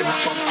when them a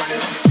pop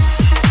style.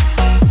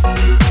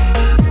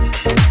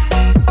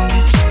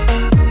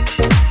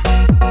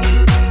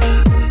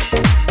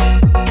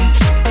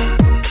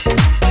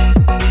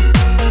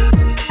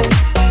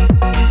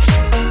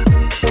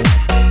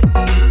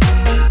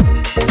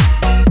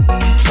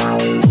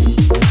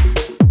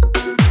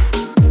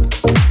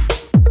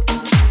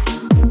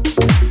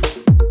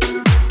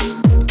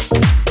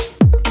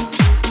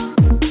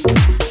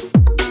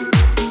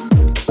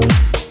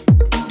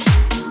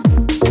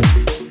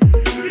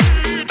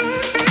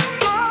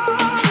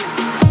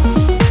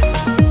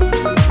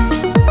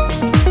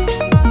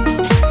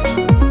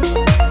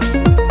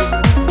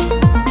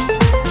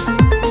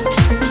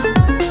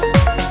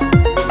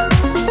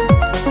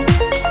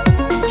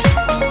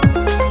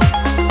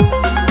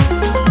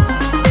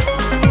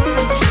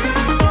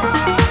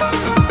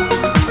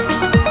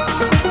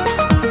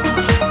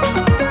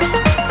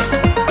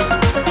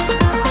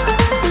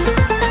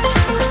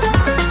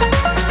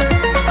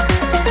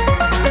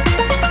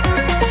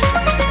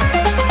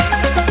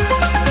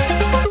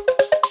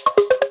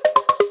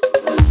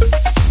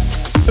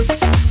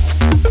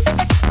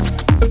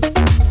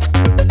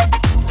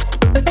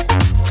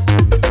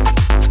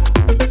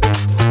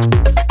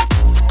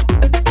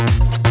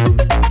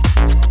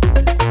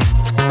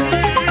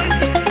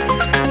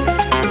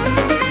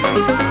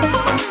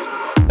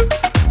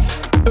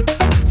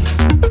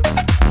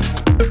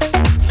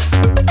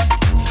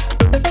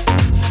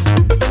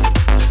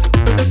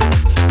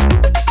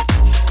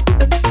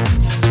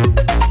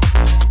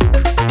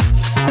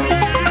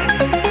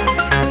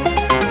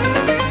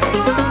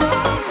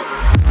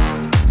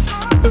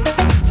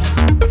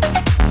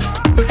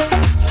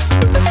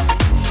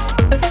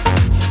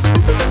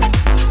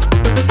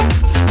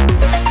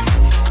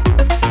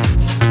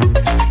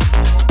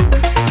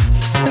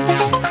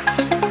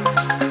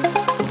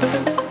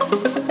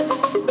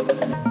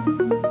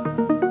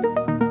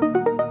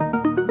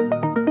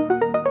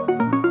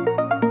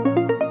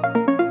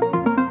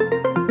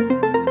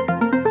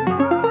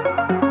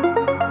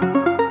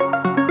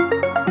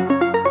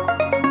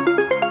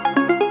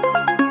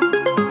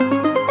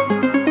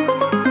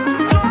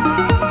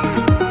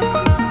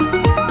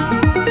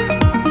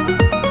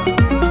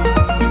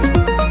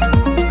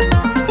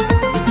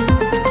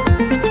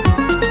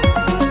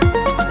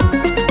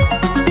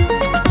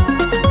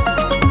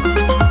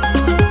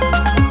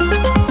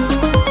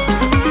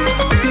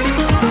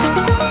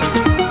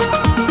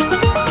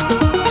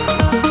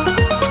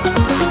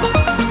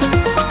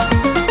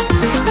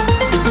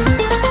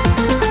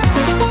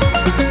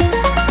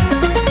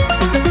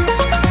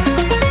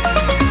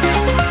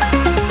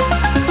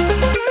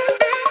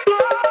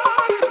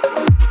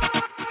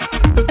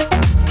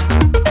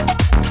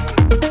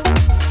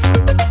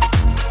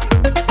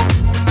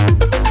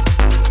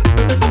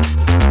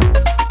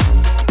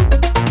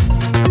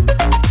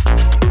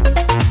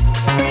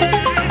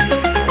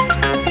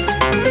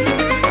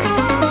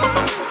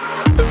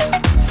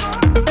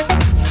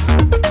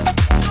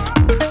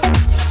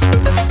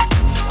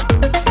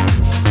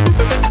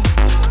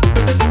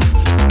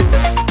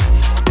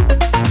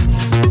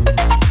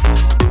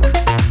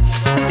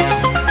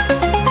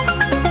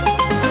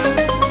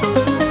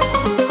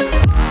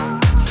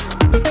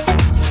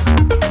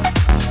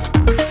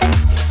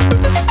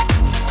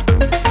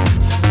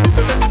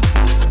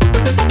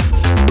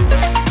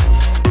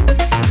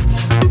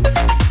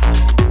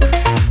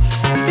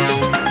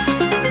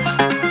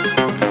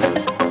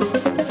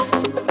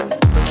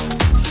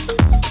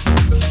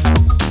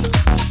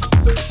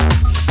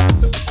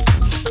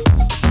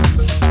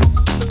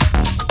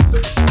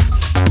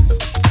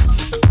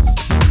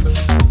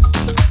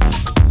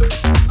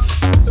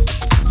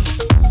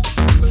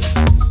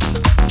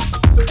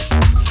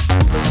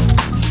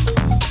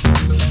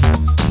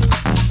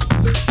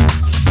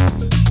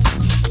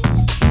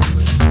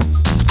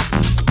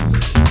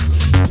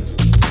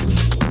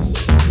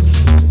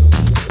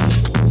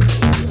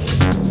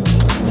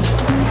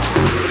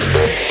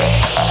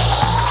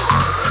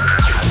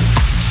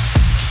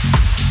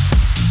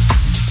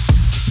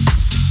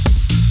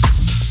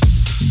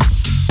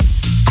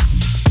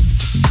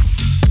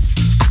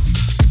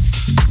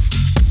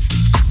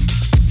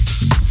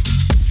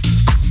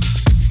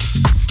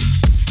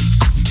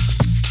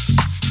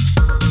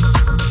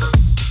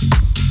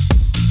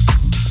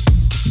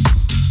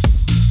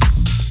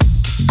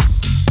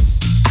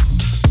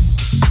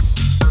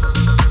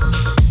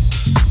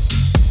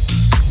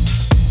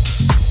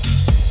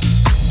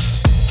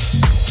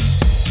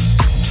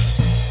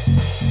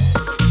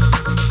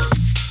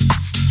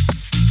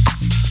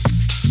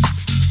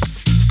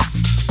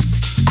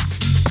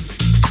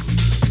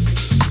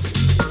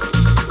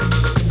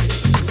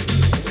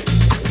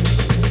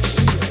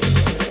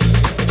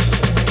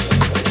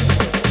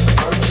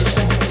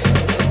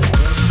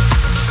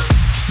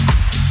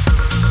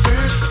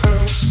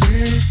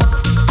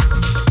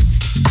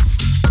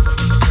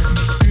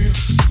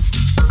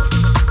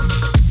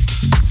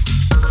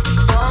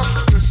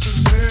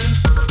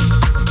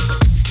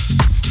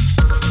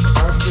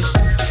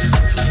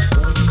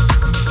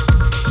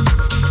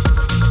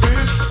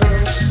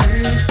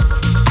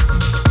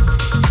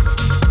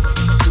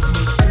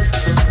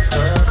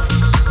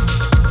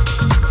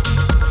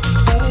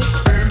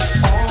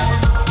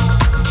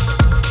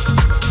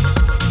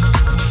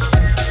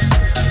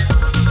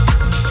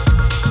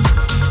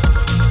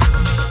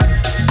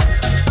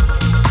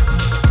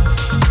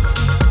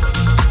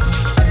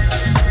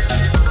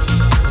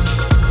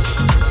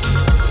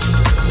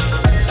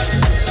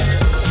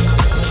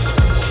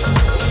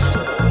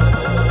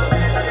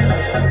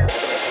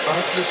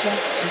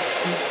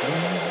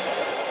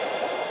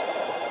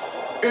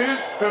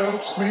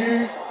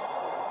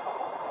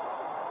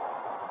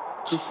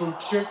 to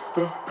forget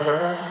the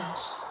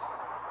past.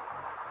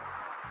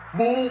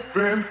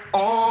 Moving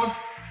on.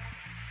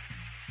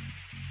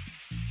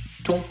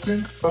 Don't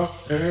think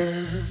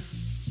ahead.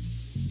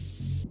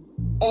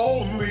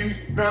 Only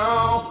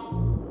now.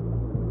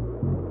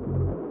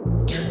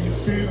 Can you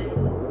feel?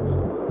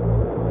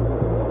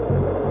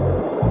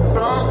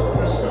 Stop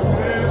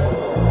listening.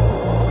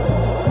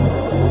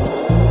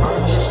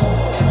 I just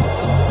want you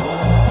to know.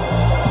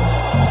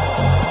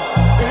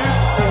 It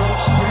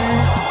helps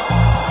me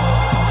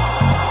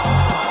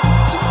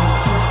to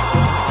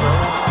forget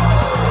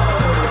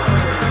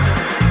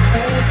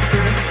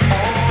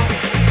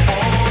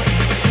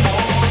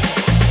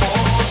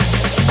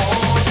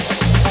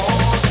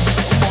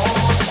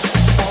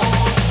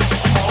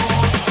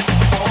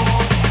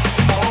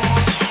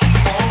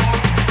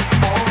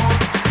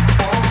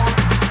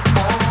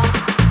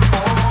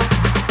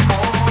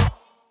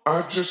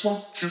I just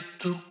want you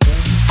to.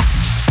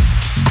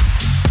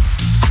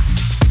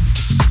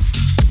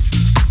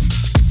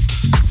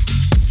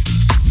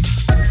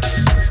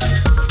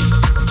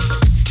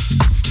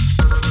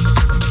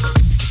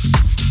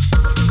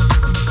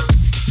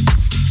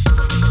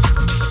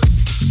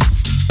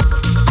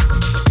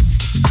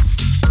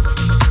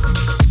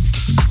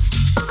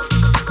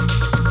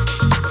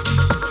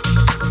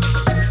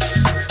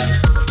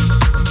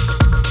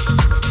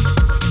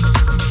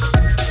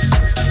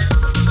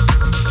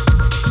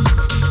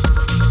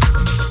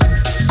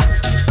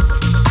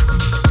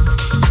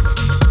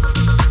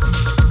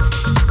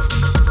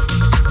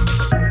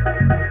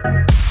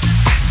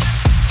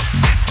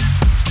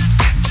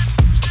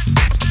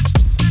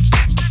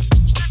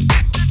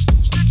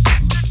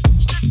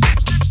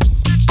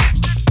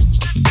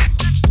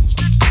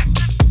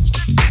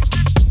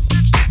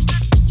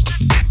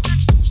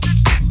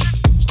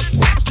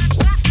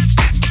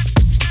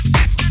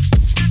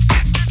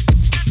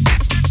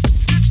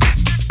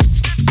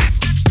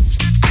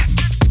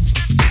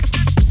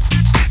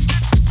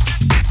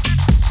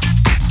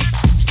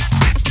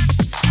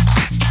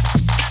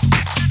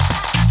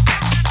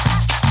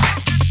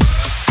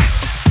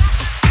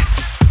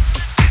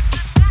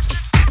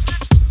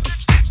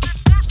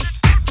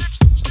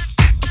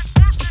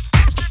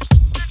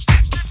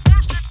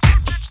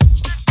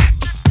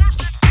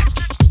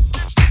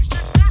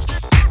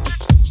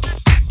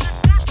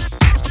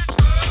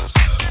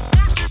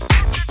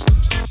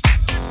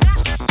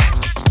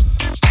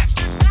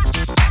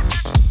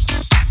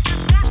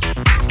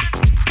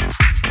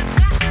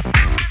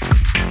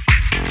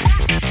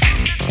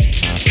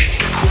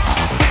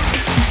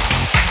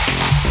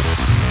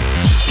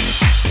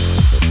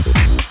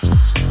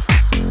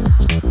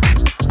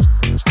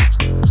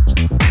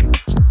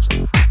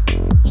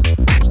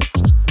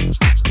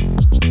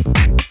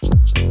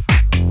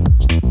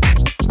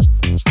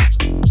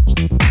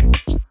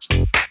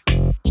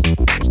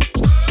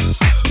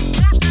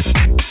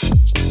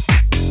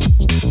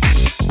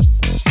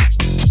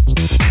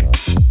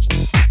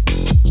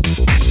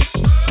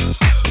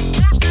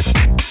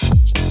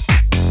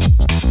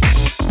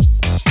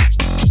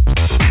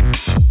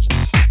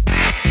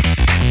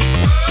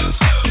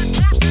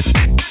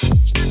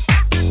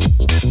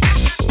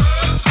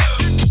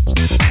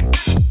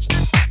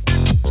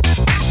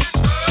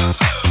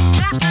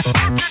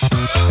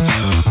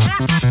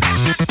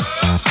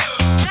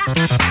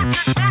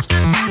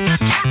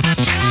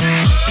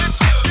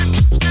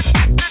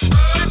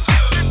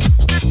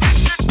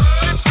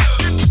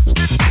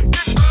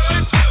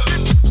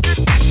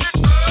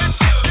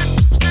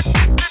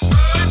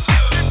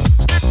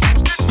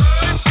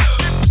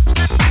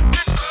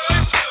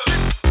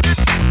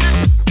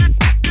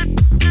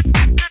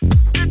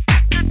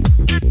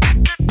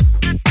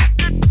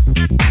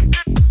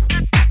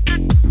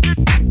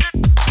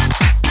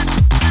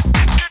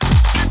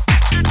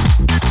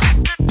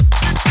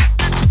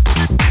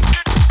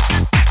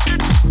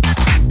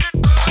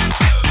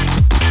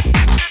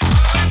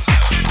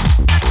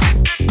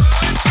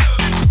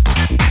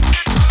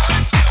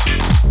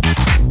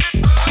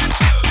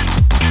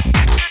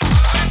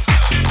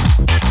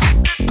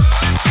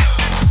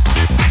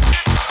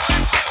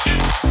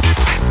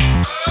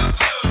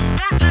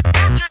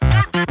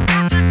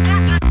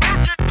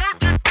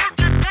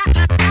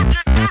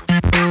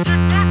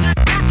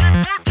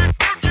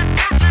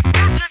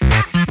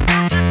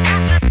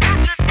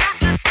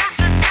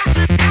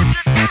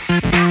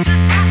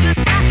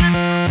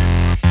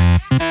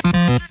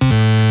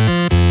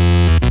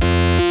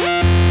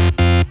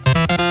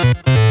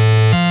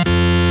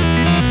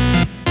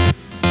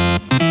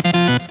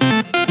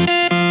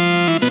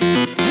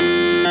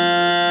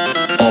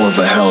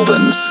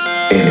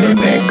 in the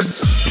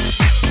mix.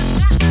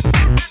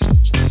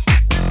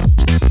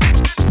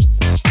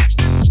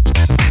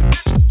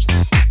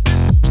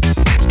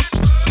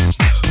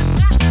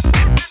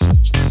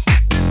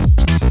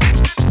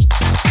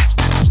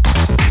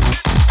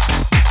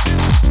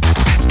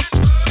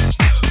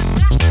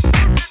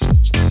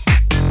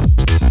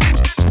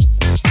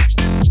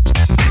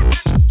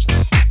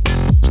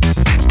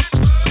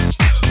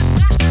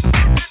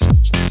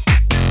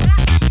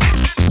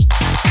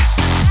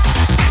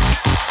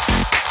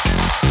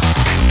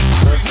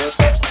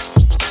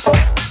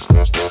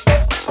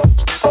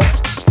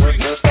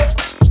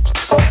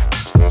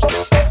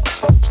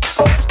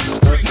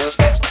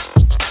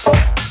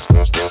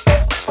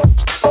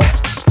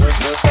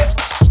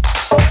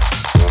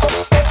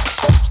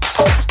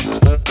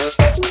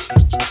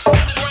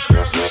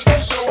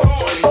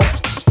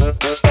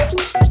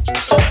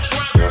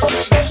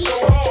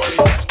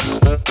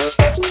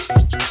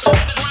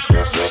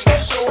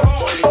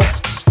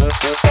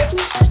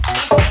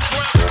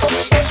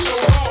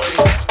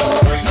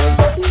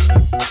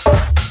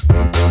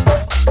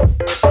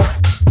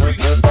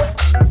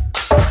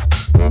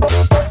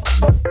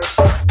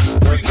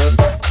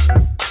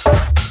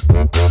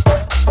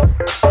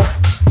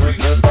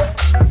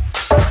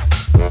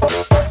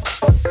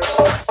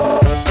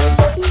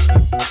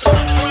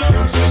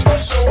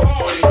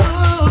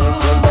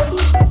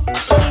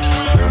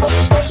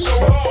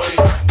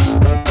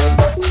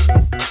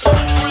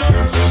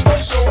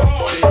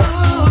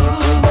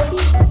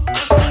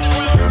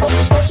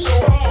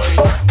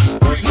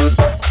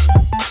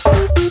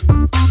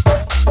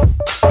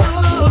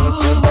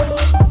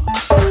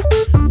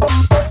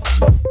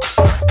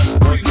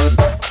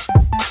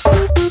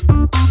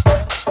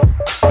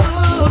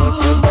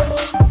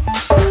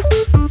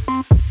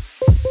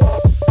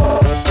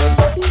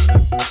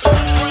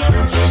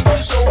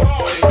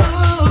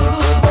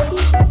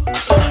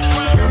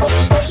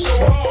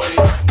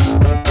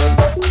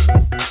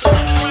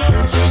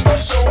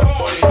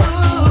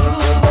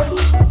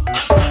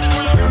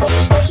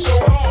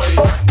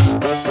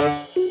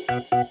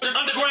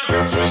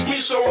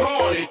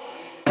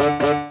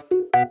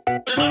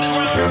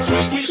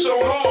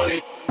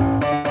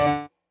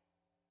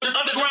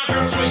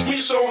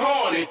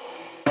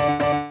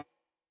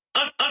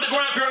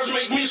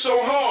 me so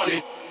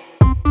horny.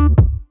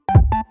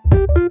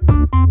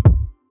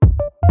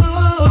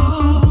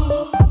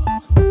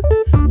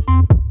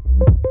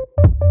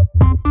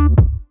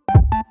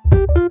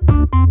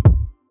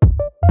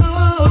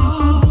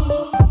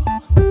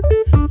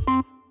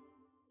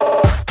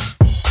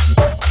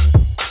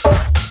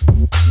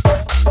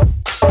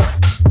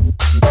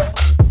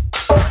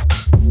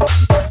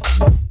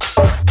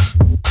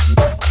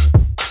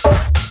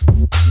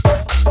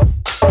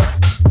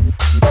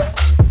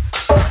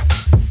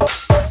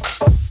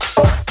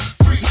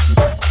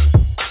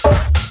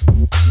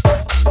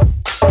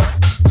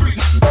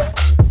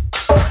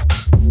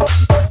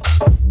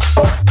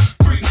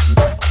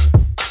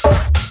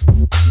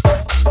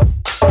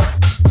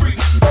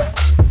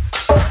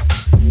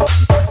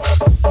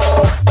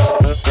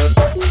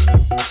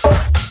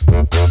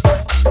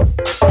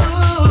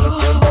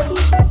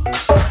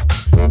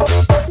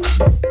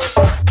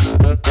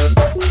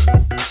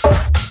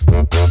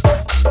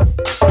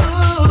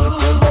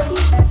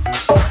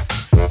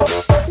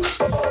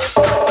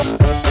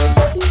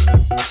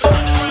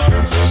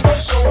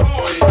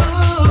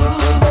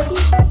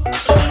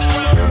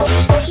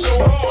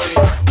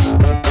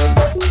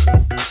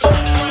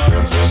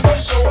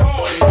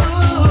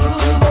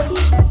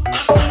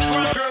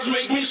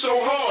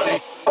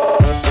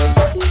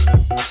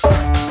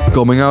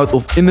 Coming out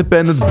of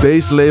independent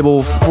bass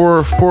label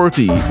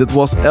 440, that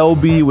was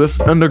LB with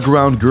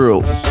Underground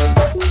Girls.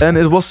 And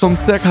it was some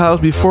tech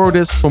house before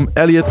this from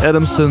Elliot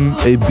Adamson,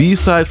 a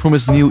B-side from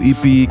his new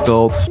EP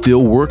called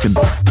Still Workin'.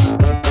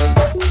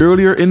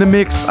 Earlier in the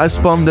mix, I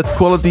spun that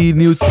quality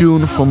new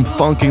tune from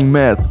Funkin'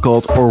 Mad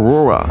called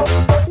Aurora.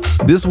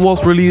 This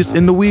was released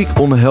in the week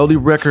on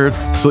Heldeep Records,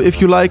 so if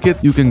you like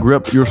it, you can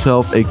grab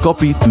yourself a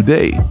copy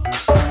today.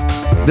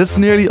 That's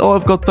nearly all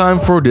I've got time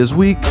for this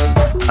week.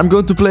 I'm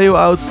going to play you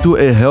out to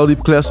a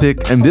Heldeep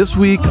classic, and this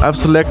week I've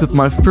selected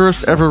my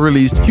first ever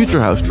released Future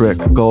House track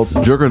called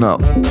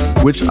Juggernaut,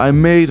 which I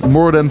made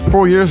more than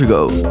 4 years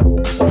ago.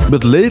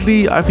 But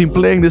lately I've been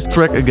playing this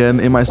track again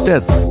in my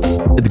sets.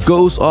 It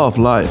goes off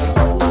live.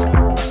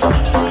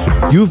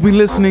 You've been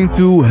listening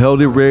to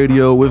Heldeep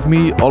Radio with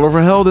me,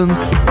 Oliver Heldens.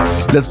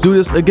 Let's do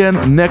this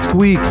again next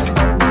week.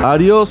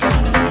 Adios.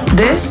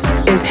 This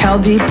is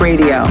Heldeep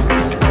Radio,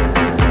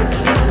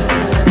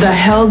 the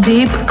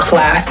Heldeep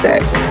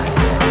Classic.